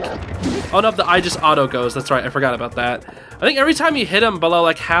 I think. Oh no, the eye just auto goes. That's right, I forgot about that. I think every time you hit him below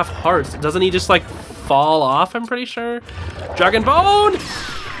like half hearts, doesn't he just like fall off, I'm pretty sure? Dragon Bone!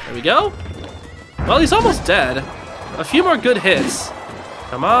 There we go. Well, he's almost dead. A few more good hits.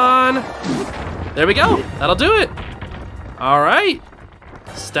 Come on. There we go. That'll do it. All right.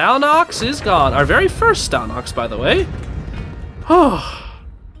 Stalnox is gone. Our very first Stalnox, by the way. Oh,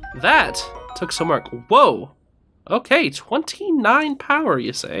 that took some work. Whoa. Okay, 29 power,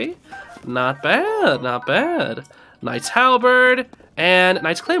 you say? Not bad, not bad. Knight's Halberd and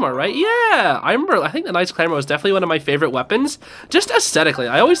Knight's Claymore, right? Yeah, I remember. I think the Knight's Claymore was definitely one of my favorite weapons, just aesthetically.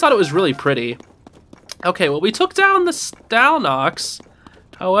 I always thought it was really pretty. Okay, well, we took down the Stalnox.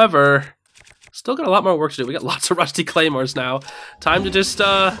 However, still got a lot more work to do. We got lots of rusty claymores now. Time to just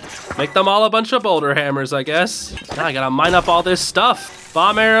make them all a bunch of boulder hammers, I guess. Now I gotta mine up all this stuff.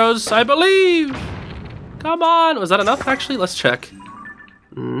 Bomb arrows, I believe. Come on. Was that enough, actually? Let's check.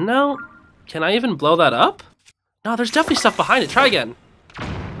 No. Can I even blow that up? No, there's definitely stuff behind it. Try again.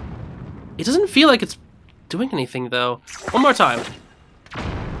 It doesn't feel like it's doing anything, though. One more time.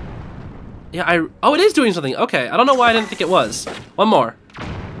 Yeah, oh, it is doing something. Okay, I don't know why I didn't think it was. One more.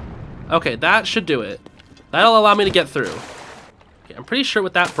 Okay, that should do it. That'll allow me to get through. Okay, I'm pretty sure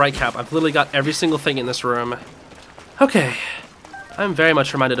with that bright cap, I've literally got every single thing in this room. Okay. I'm very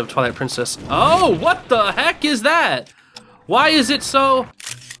much reminded of Twilight Princess. Oh, what the heck is that? Why is it so...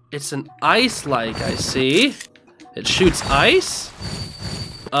 It's an ice-like, I see. It shoots ice?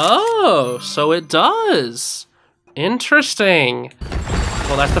 Oh, so it does. Interesting.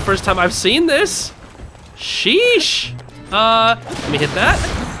 Well, that's the first time I've seen this. Sheesh. Let me hit that.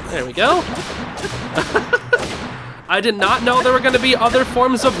 There we go. I did not know there were going to be other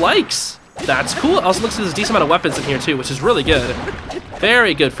forms of likes. That's cool. Also looks like there's a decent amount of weapons in here too, which is really good.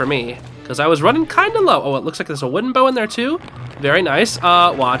 Very good for me, because I was running kind of low. Oh, it looks like there's a wooden bow in there too. Very nice.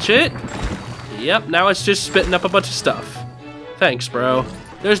 Watch it. Yep, now it's just spitting up a bunch of stuff. Thanks, bro.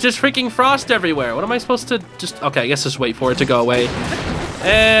 There's just freaking frost everywhere. What am I supposed to just... Okay, I guess just wait for it to go away.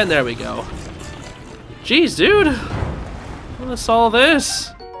 And there we go. Jeez, dude. What's all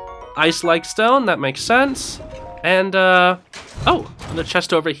this? Ice-like stone, that makes sense. And, oh, the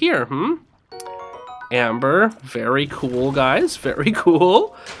chest over here, Amber, very cool, guys, very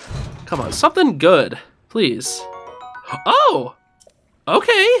cool. Come on, something good, please. Oh,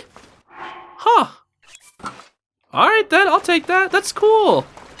 okay. Huh. All right, then, I'll take that. That's cool.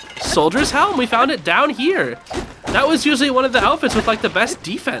 Soldier's Helm, we found it down here. That was usually one of the outfits with, like, the best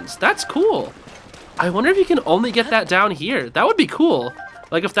defense. That's cool. I wonder if you can only get that down here. That would be cool.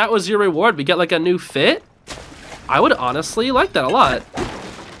 Like, if that was your reward, we get, like, a new fit. I would honestly like that a lot.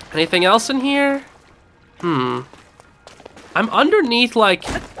 Anything else in here? I'm underneath, like...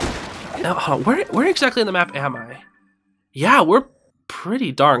 Where exactly in the map am I? Yeah, we're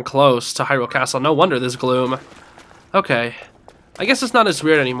pretty darn close to Hyrule Castle. No wonder there's gloom. Okay. I guess it's not as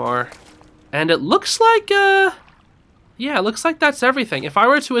weird anymore. And it looks like, yeah, it looks like that's everything. If I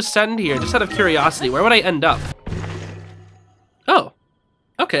were to ascend here, just out of curiosity, where would I end up? Oh.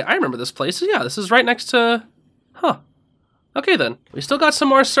 Okay, I remember this place. Yeah, this is right next to... Huh. Okay, then. We still got some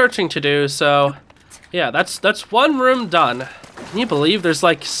more searching to do, so... Yeah, that's one room done. Can you believe there's,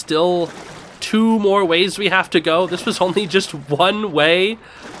 like, still 2 more ways we have to go? This was only just one way.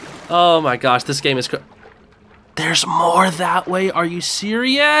 Oh my gosh, this game is... There's more that way? Are you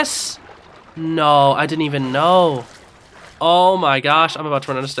serious? No, I didn't even know. Oh my gosh, I'm about to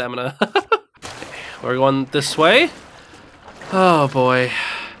run out of stamina. Okay, we're going this way. Oh boy.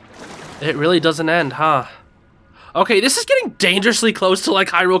 It really doesn't end, huh? Okay, this is getting dangerously close to, like,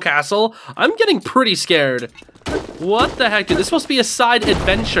 Hyrule Castle. I'm getting pretty scared. What the heck? Dude, this is supposed to be a side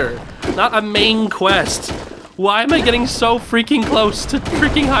adventure, not a main quest. Why am I getting so freaking close to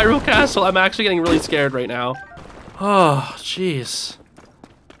freaking Hyrule Castle? I'm actually getting really scared right now. Oh, jeez.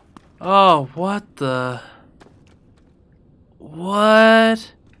 Oh, what the...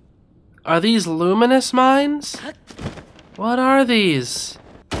 What? Are these luminous mines? What are these?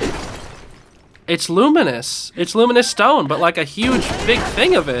 It's luminous. It's luminous stone, but like a huge big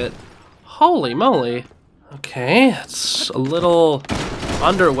thing of it. Holy moly. Okay, it's a little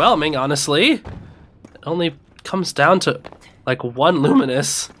underwhelming, honestly. It only comes down to like 1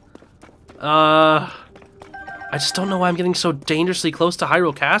 luminous. I just don't know why I'm getting so dangerously close to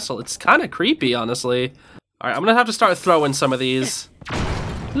Hyrule Castle. It's kind of creepy, honestly. All right, I'm gonna have to start throwing some of these.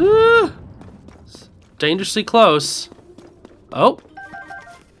 dangerously close. Oh.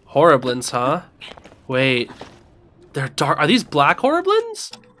 Horriblins, huh? Wait. They're dark. Are these black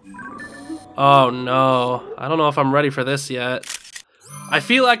Horriblins? Oh no. I don't know if I'm ready for this yet. I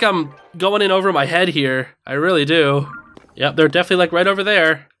feel like I'm going in over my head here. I really do. Yep, they're definitely like right over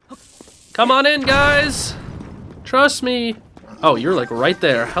there. Come on in, guys. Trust me. Oh, you're like right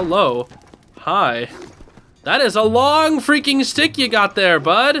there. Hello. Hi. That is a long freaking stick you got there,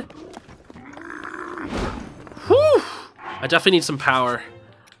 bud. Whew. I definitely need some power.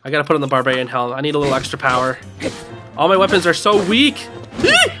 I gotta put on the barbarian helm. I need a little extra power. All my weapons are so weak.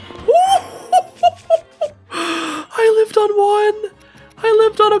 I lived on one. I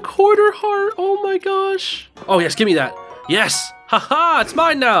lived on a quarter heart. Oh my gosh. Oh yes, give me that. Yes. Haha, it's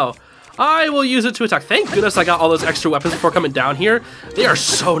mine now. I will use it to attack. Thank goodness I got all those extra weapons before coming down here. They are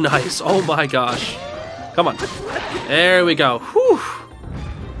so nice. Oh my gosh. Come on. There we go. Whew.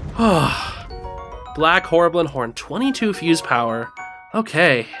 Black Horriblin Horn. 22 fuse power.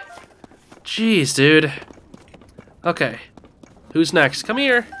 Okay. Jeez, dude. Okay. Who's next? Come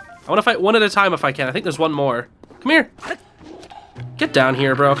here. I want to fight one at a time if I can. I think there's one more. Come here. Get down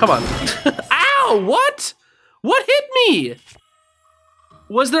here, bro. Come on. Ow! What? What hit me?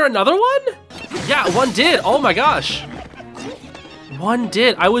 Was there another one? Yeah, one did. Oh my gosh. One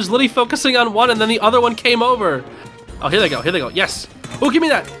did. I was literally focusing on one and then the other one came over. Oh, here they go. Here they go. Yes. Oh, give me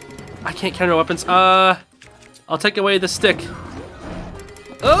that. I can't carry no weapons. I'll take away the stick.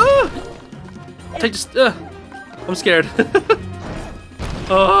 Take just. I'm scared.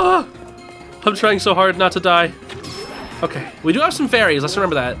 I'm trying so hard not to die. Okay, we do have some fairies. Let's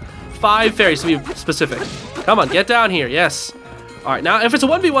remember that. 5 fairies to be specific. Come on, get down here. Yes. All right, now if it's a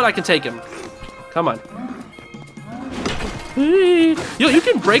 1v1, I can take him. Come on. Yo, you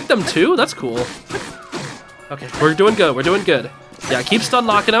can break them too? That's cool. Okay, we're doing good. We're doing good. Yeah, keep stun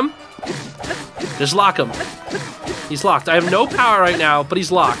locking him. Just lock him. He's locked. I have no power right now, but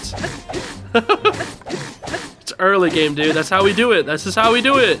he's locked. It's early game, dude. That's how we do it. That's just how we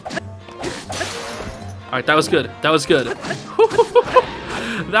do it. All right, that was good. That was good.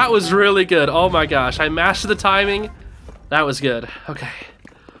 That was really good. Oh my gosh, I mastered the timing. That was good. Okay.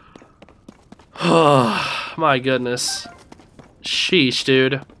 Oh my goodness. Sheesh,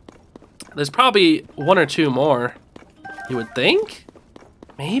 dude. There's probably 1 or 2 more. You would think?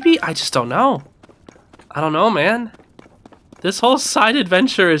 Maybe? I just don't know. I don't know, man. This whole side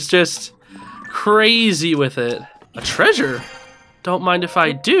adventure is just crazy with it. A treasure? Don't mind if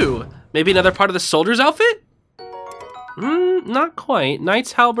I do. Maybe another part of the soldier's outfit? Not quite.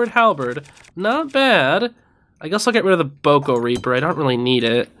 Knight's halberd. Not bad. I guess I'll get rid of the Boko Reaper. I don't really need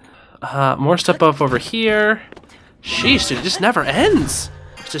it. More stuff up over here. Sheesh, dude, it just never ends.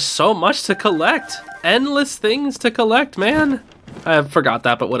 There's just so much to collect. Endless things to collect, man. I forgot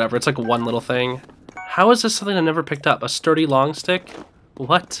that, but whatever. It's like one little thing. How is this something I never picked up? A sturdy long stick?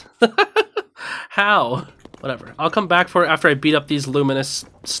 What? How? Whatever. I'll come back for it after I beat up these luminous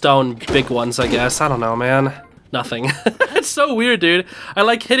stone big ones, I guess. I don't know, man. Nothing. It's so weird, dude. I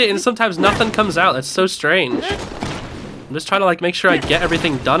like hit it and sometimes nothing comes out. That's so strange. I'm just trying to like make sure I get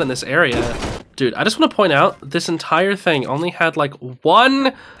everything done in this area. Dude, I just want to point out this entire thing only had like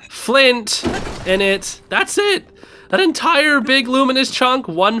 1 flint in it. That's it. That entire big luminous chunk,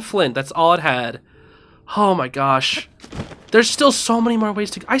 1 flint. That's all it had. Oh my gosh. There's still so many more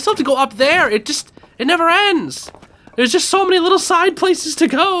ways to go. I still have to go up there. It never ends. There's just so many little side places to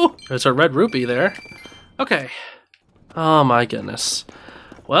go. There's a red rupee there. Okay. Oh my goodness.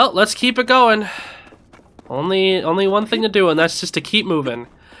 Well, let's keep it going. Only one thing to do, and that's just to keep moving.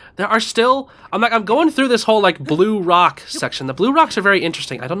 There are still, I'm going through this whole like blue rock section. The blue rocks are very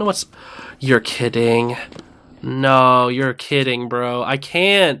interesting. I don't know what's, you're kidding. No, you're kidding, bro. I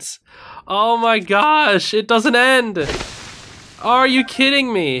can't. Oh my gosh, it doesn't end. Are you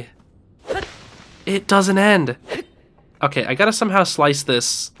kidding me? It doesn't end. Okay, I gotta somehow slice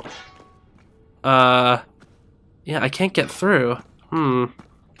this. Yeah, I can't get through.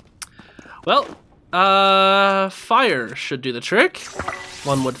 Well, fire should do the trick,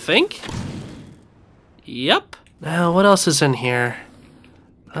 one would think. Yep. Now, what else is in here?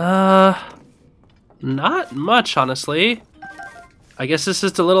 Not much, honestly. I guess this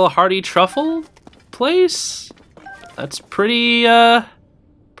is the little hearty truffle place. That's pretty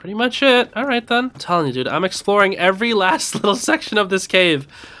much it. All right, then. I'm telling you, dude, I'm exploring every last little section of this cave.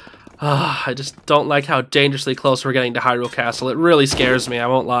 I just don't like how dangerously close we're getting to Hyrule Castle. It really scares me, I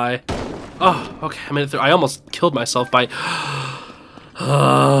won't lie. Oh, okay, I made it through. I almost killed myself by...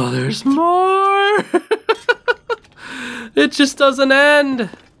 Oh, there's more! It just doesn't end!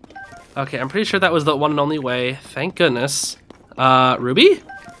 Okay, I'm pretty sure that was the one and only way. Thank goodness. Ruby?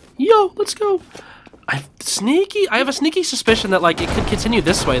 Yo, let's go. I have a sneaky suspicion that, like, it could continue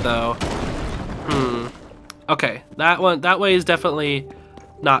this way, though. Okay, that way is definitely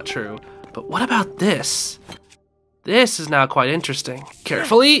not true. But what about this? This is now quite interesting.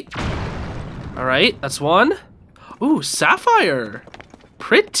 Carefully. All right, that's one. Ooh, sapphire.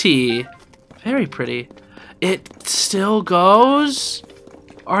 Pretty. Very pretty. It still goes?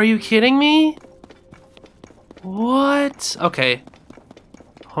 Are you kidding me? What? Okay.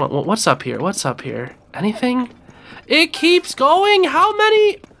 Hold on, what's up here? What's up here? Anything? It keeps going? How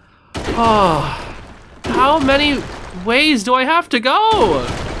many? Oh, how many ways do I have to go?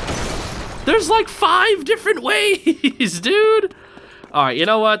 There's like 5 different ways, dude. All right, you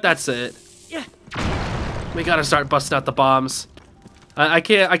know what? That's it. We gotta start busting out the bombs. I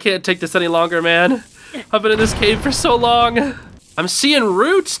can't take this any longer, man. I've been in this cave for so long. I'm seeing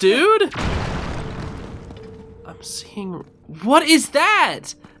roots, dude. I'm seeing. What is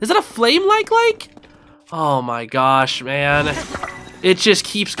that? Is that a flame like? Oh my gosh, man. It just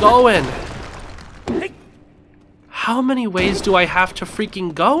keeps going. How many ways do I have to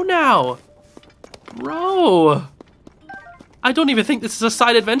freaking go now? Bro. I don't even think this is a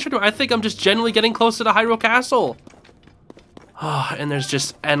side adventure. I think I'm just genuinely getting closer to Hyrule Castle. Oh, and there's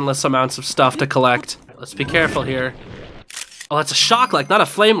just endless amounts of stuff to collect. Let's be careful here. Oh, that's a shock like, not a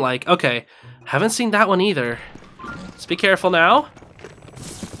flame like. Okay, haven't seen that one either. Let's be careful now.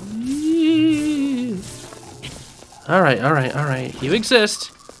 All right. You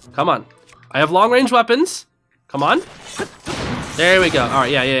exist. Come on. I have long range weapons. Come on. There we go. All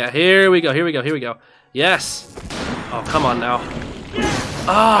right, yeah. Here we go. Yes. Oh, come on now.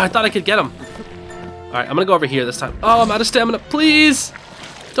 Oh, I thought I could get him. All right, I'm gonna go over here this time. Oh, I'm out of stamina. Please,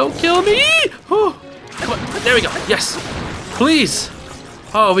 don't kill me. Whew. Come on. There we go. Yes. Please.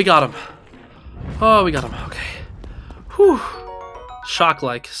 Oh, we got him. Okay. Whew.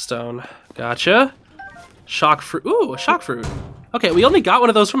 Shock-like stone. Gotcha. Shock fruit. Ooh, a shock fruit. Okay, we only got one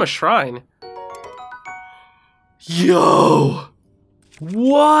of those from a shrine. Yo.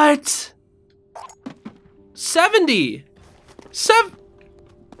 What? 70.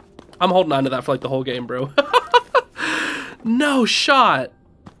 I'm holding on to that for like the whole game, bro. No shot.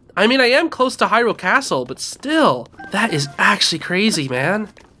 I mean, I am close to Hyrule Castle, but still, that is actually crazy, man.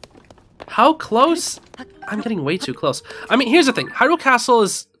 How close? I'm getting way too close. I mean, here's the thing. Hyrule Castle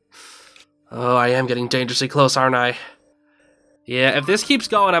is... Oh, I am getting dangerously close, aren't I? Yeah, if this keeps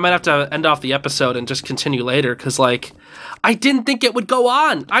going, I might have to end off the episode and just continue later, because, like, I didn't think it would go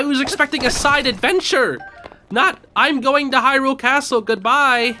on. I was expecting a side adventure. Not, I'm going to Hyrule Castle,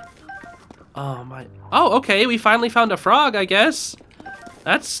 goodbye. Oh, my... Oh, okay, we finally found a frog, I guess.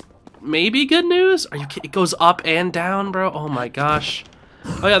 That's maybe good news? Are you kidding? It goes up and down, bro? Oh, my gosh.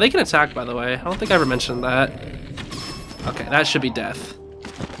 Oh, yeah, they can attack, by the way. I don't think I ever mentioned that. Okay, that should be death.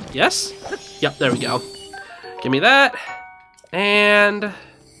 Yes? Yep, there we go. Give me that. And...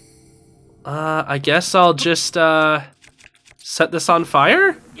 I guess I'll just, set this on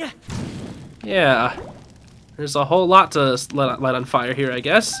fire? Yeah. There's a whole lot to light on fire here, I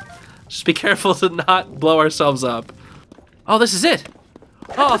guess. Just be careful to not blow ourselves up. Oh, this is it!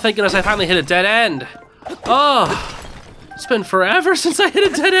 Oh, thank goodness I finally hit a dead end. Oh, it's been forever since I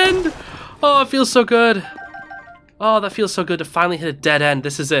hit a dead end. Oh, it feels so good. Oh, that feels so good to finally hit a dead end.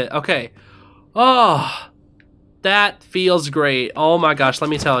 This is it. Okay. Oh, that feels great. Oh my gosh, let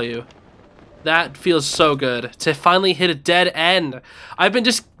me tell you. That feels so good to finally hit a dead end. I've been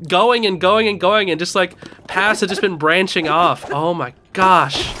just going and just like paths have just been branching off. Oh my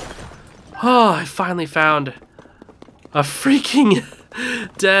gosh. Oh, I finally found a freaking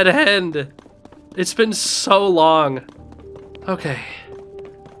dead end. It's been so long. Okay.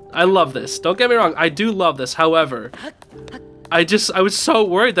 I love this. Don't get me wrong. I do love this. However, I was so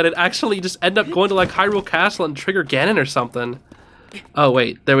worried that it actually just ended up going to like Hyrule Castle and trigger Ganon or something. Oh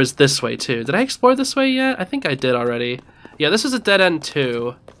wait, there was this way too. Did I explore this way yet? I think I did already. Yeah, this is a dead end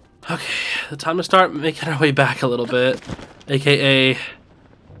too. Okay, the time to start making our way back a little bit. AKA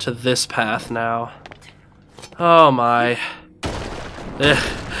to this path now. Oh my.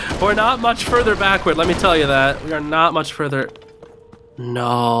 We're not much further backward, let me tell you that. We are not much further.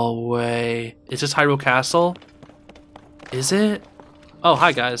 No way. Is this Hyrule Castle? Is it? Oh,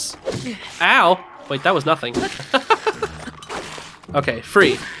 hi guys. Ow! Wait, that was nothing. Okay,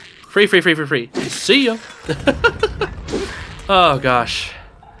 free. Free. See ya. Oh gosh.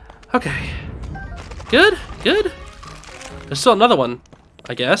 Okay. Good. There's still another one,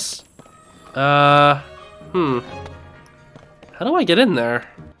 I guess. How do I get in there?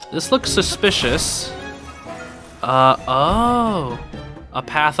 This looks suspicious. Oh. A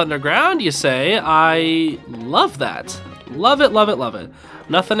path underground, you say? I love that. Love it, love it, love it.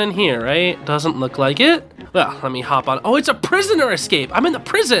 Nothing in here, right? Doesn't look like it. Well, let me hop on. Oh, it's a prisoner escape. I'm in the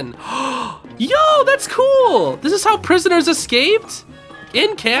prison. Yo, that's cool. This is how prisoners escaped?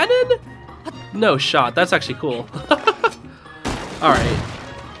 In canon? No shot. That's actually cool. All right.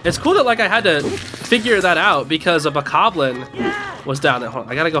 It's cool that like I had to figure that out because a bokoblin was down there. Hold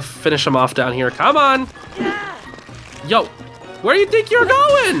on, I gotta go finish him off down here. Come on. Yo, where do you think you're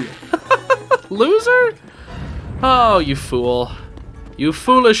going? Loser? Oh, you fool. You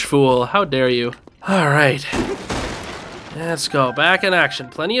foolish fool. How dare you? All right. Let's go. Back in action.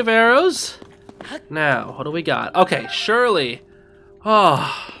 Plenty of arrows. Now, what do we got? Okay, surely.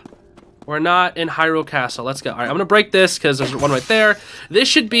 Oh, we're not in Hyrule Castle. Let's go. All right, I'm going to break this because there's one right there. This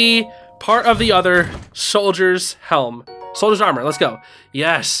should be part of the other soldier's helm. Soldier's armor. Let's go.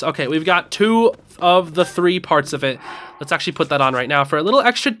 Yes. Okay, we've got 2 of the 3 parts of it. Let's actually put that on right now for a little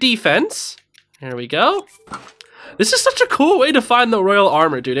extra defense. Here we go. This is such a cool way to find the royal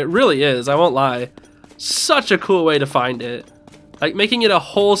armor, dude. It really is. I won't lie. Such a cool way to find it. Like, making it a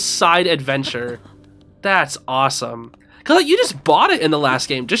whole side adventure. That's awesome. Because, like, you just bought it in the last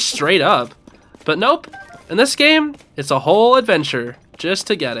game, just straight up. But nope. In this game, it's a whole adventure just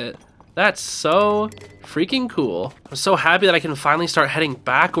to get it. That's so freaking cool. I'm so happy that I can finally start heading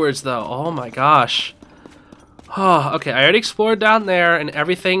backwards, though. Oh, my gosh. Oh, okay, I already explored down there and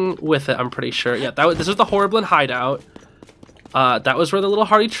everything with it, I'm pretty sure. Yeah, this is the Horriblin hideout. That was where the little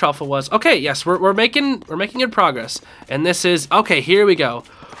hearty truffle was. Okay, yes, we're making good progress. And this is, okay, here we go.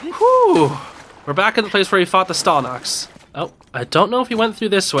 Whew. We're back in the place where we fought the Stalnox. Oh, I don't know if he went through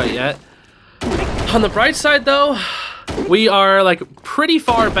this way yet. On the bright side, though, we are, like, pretty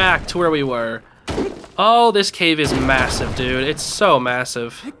far back to where we were. Oh, this cave is massive, dude. It's so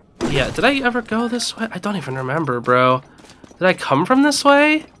massive. Yeah, did I ever go this way? I don't even remember, bro. Did I come from this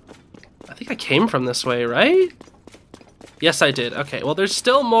way? I think I came from this way, right? Yes, I did. Okay, well, there's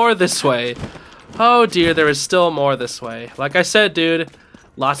still more this way. Oh, dear, there is still more this way. Like I said, dude,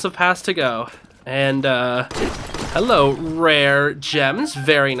 lots of paths to go. And, hello, rare gems.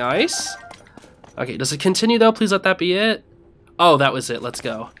 Very nice. Okay, does it continue, though? Please let that be it. Oh, that was it. Let's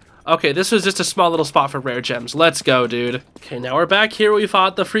go. Okay, this was just a small little spot for rare gems. Let's go, dude. Okay, now we're back here. We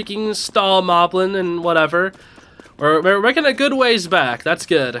fought the freaking Stalmoblin and whatever. We're making a good ways back. That's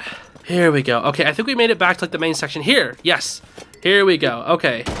good. Here we go. Okay, I think we made it back to like the main section. Here, yes. Here we go.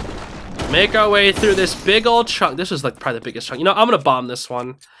 Okay. Make our way through this big old chunk. This is like probably the biggest chunk. You know, I'm gonna bomb this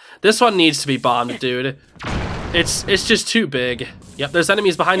one. This one needs to be bombed, dude. It's just too big. Yep, there's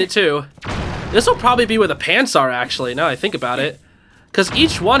enemies behind it too. This will probably be where the pants are, actually, now I think about it. Because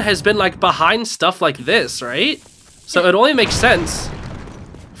each one has been, like, behind stuff like this, right? So it only makes sense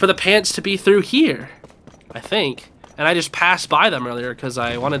for the pants to be through here, I think. And I just passed by them earlier because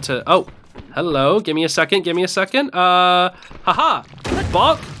I wanted to... Oh, hello. Give me a second. Give me a second. Haha.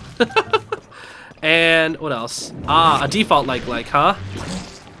 Bonk. And what else? Ah, a default like, huh?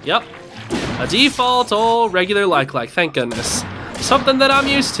 Yep. A default old regular like. Thank goodness. Something that I'm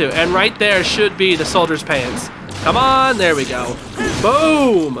used to. And right there should be the soldier's pants. Come on, there we go.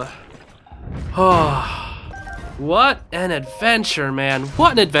 Boom! Oh, what an adventure, man.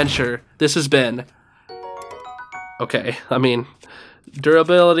 What an adventure this has been. Okay, I mean,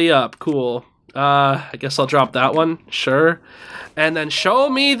 durability up, cool. I guess I'll drop that one, sure. And then show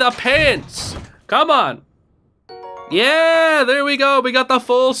me the pants! Come on! Yeah, there we go. We got the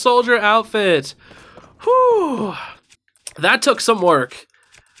full soldier outfit. Whew. That took some work.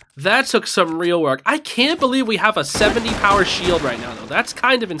 That took some real work. I can't believe we have a 70 power shield right now, though. That's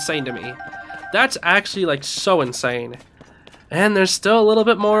kind of insane to me. That's actually, like, so insane. And there's still a little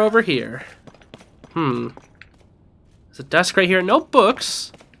bit more over here. There's a desk right here. No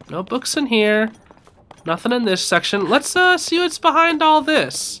books. No books in here. Nothing in this section. Let's see what's behind all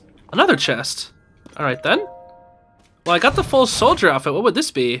this. Another chest. All right, then. Well, I got the full soldier outfit. What would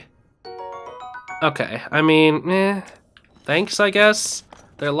this be? Okay, I mean, thanks, I guess.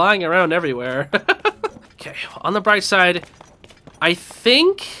 They're lying around everywhere. Okay, on the bright side, I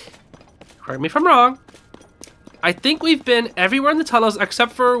think, correct me if I'm wrong, I think we've been everywhere in the tunnels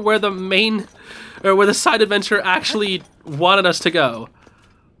except for where the main, or where the side adventure actually wanted us to go.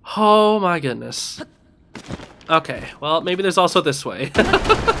 Oh my goodness. Okay, well, maybe there's also this way.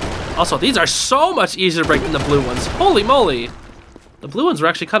 Also, these are so much easier to break than the blue ones. Holy moly. The blue ones were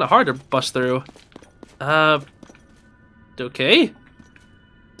actually kind of hard to bust through. Okay.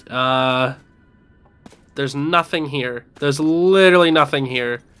 There's nothing here. There's literally nothing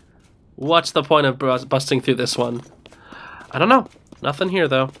here. What's the point of busting through this one? I don't know. Nothing here,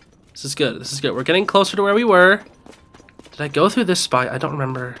 though. This is good. This is good. We're getting closer to where we were. Did I go through this spot? I don't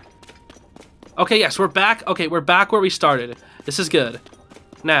remember. Okay, yes, we're back. Okay, we're back where we started. This is good.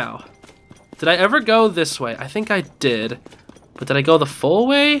 Now, did I ever go this way? I think I did. But did I go the full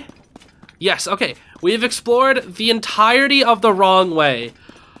way? Yes, okay. We've explored the entirety of the wrong way.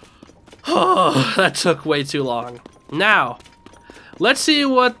 Oh, that took way too long. Now, let's see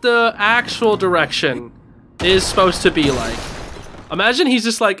what the actual direction is supposed to be like. Imagine he's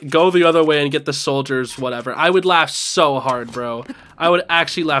just like, go the other way and get the soldiers, whatever. I would laugh so hard, bro. I would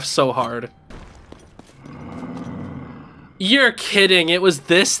actually laugh so hard. You're kidding. It was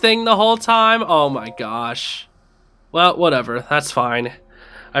this thing the whole time? Oh my gosh. Well, whatever. That's fine.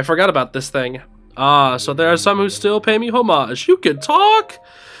 I forgot about this thing. Ah, so there are some who still pay me homage. You can talk?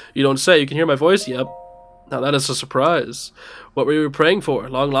 You don't say. You can hear my voice? Yep. Now that is a surprise. What were you praying for?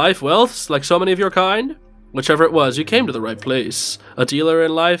 Long life? Wealth? Like so many of your kind? Whichever it was, you came to the right place. A dealer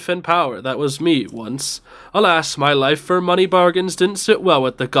in life and power. That was me once. Alas, my life for money bargains didn't sit well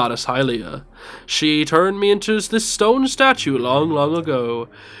with the goddess Hylia. She turned me into this stone statue long, long ago.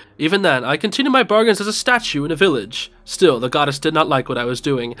 Even then, I continued my bargains as a statue in a village. Still, the goddess did not like what I was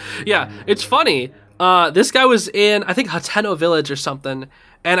doing. Yeah, it's funny. This guy was in, I think, Hateno village or something.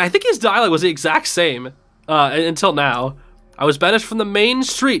 And I think his dialogue was the exact same until now. I was banished from the main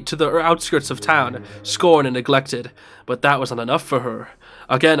street to the outskirts of town, scorned and neglected, but that was not enough for her.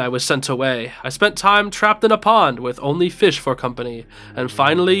 Again, I was sent away. I spent time trapped in a pond with only fish for company, and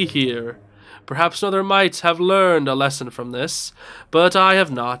finally here. Perhaps another might have learned a lesson from this, but I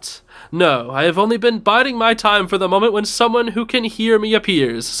have not. No, I have only been biding my time for the moment when someone who can hear me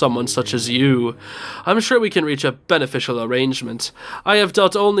appears, someone such as you. I'm sure we can reach a beneficial arrangement. I have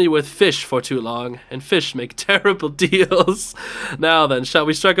dealt only with fish for too long, and fish make terrible deals. Now then, shall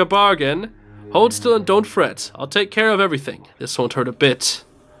we strike a bargain? Hold still and don't fret. I'll take care of everything. This won't hurt a bit.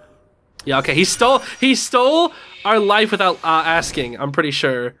 Yeah, okay, he stole our life without asking, I'm pretty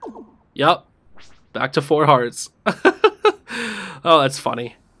sure. Yup. Back to 4 hearts. Oh, that's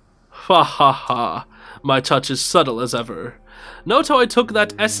funny. Ha ha ha. My touch is subtle as ever. Note how I took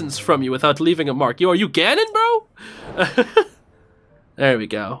that essence from you without leaving a mark. Are you Ganon, bro? There we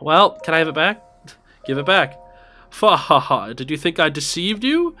go. Well, can I have it back? Give it back. Ha ha ha. Did you think I deceived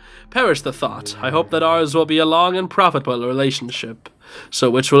you? Perish the thought. I hope that ours will be a long and profitable relationship. So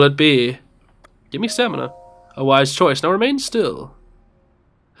which will it be? Give me stamina. A wise choice. Now remain still.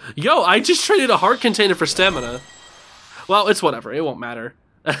 Yo, I just traded a heart container for stamina. Well, it's whatever. It won't matter.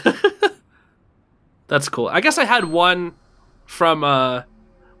 That's cool. I guess I had one from a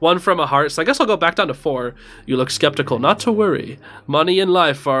heart, so I guess I'll go back down to 4. You look skeptical. Not to worry. Money and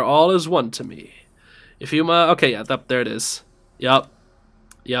life are all as one to me. If you okay, yeah, there it is. Yep.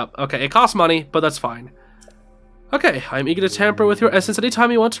 Okay, it costs money, but that's fine. Okay, I'm eager to tamper with your essence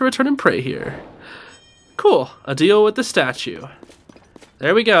anytime you want to return and pray here. Cool. A deal with the statue.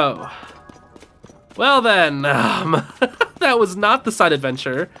 There we go. Well then, that was not the side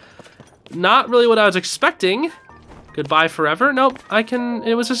adventure. Not really what I was expecting. Goodbye forever? Nope,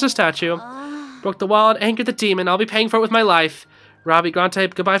 it was just a statue. Broke the wall and angered the demon. I'll be paying for it with my life. Robbie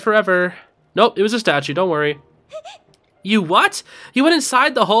Grante, goodbye forever. Nope, it was a statue, don't worry. You what? You went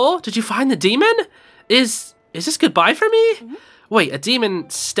inside the hole? Did you find the demon? Is this goodbye for me? Wait, a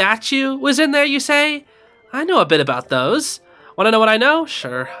demon statue was in there, you say? I know a bit about those. Want to know what I know?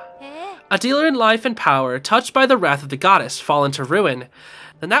 Sure. A dealer in life and power, touched by the wrath of the goddess, fallen to ruin.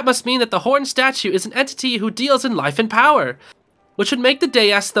 Then that must mean that the horn statue is an entity who deals in life and power, which would make the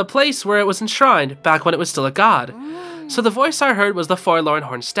dais the place where it was enshrined, back when it was still a god. So the voice I heard was the forlorn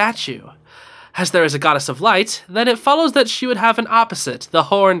horn statue. As there is a goddess of light, then it follows that she would have an opposite, the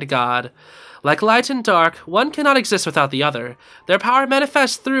horned god. Like light and dark, one cannot exist without the other. Their power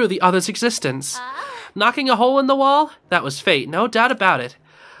manifests through the other's existence. Knocking a hole in the wall? That was fate, no doubt about it.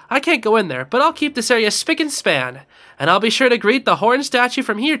 I can't go in there, but I'll keep this area spick and span. And I'll be sure to greet the horn statue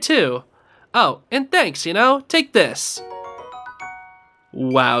from here, too. Oh, and thanks, take this.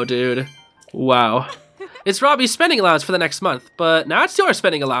 Wow, dude. Wow. It's Robbie's spending allowance for the next month, but now it's your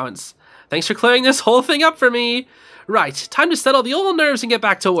spending allowance. Thanks for clearing this whole thing up for me. Right, time to settle the old nerves and get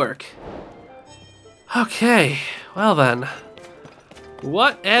back to work. Okay, well then.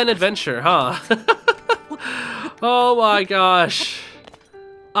 What an adventure, huh? Oh my gosh.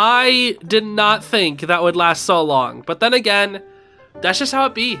 I did not think that would last so long. But then again, that's just how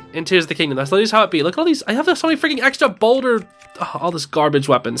it be in Tears of the Kingdom. That's literally just how it be. Look at all these. I have so many freaking extra boulder. Oh, all this garbage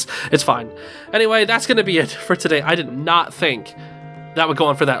weapons. It's fine. Anyway, that's going to be it for today. I did not think that would go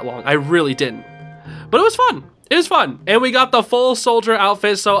on for that long. I really didn't. But it was fun. It was fun. And we got the full soldier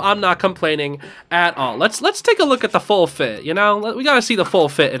outfit, so I'm not complaining at all. Let's take a look at the full fit, We got to see the full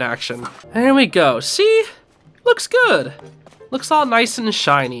fit in action. There we go. See? Looks good. Looks all nice and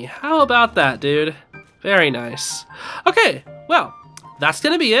shiny. How about that, dude? Very nice. Okay, well, that's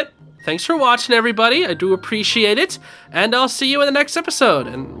gonna be it. Thanks for watching, everybody. I do appreciate it. And I'll see you in the next episode,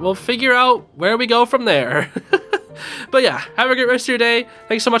 and we'll figure out where we go from there. But yeah, have a great rest of your day.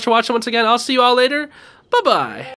 Thanks so much for watching once again. I'll see you all later. Bye-bye.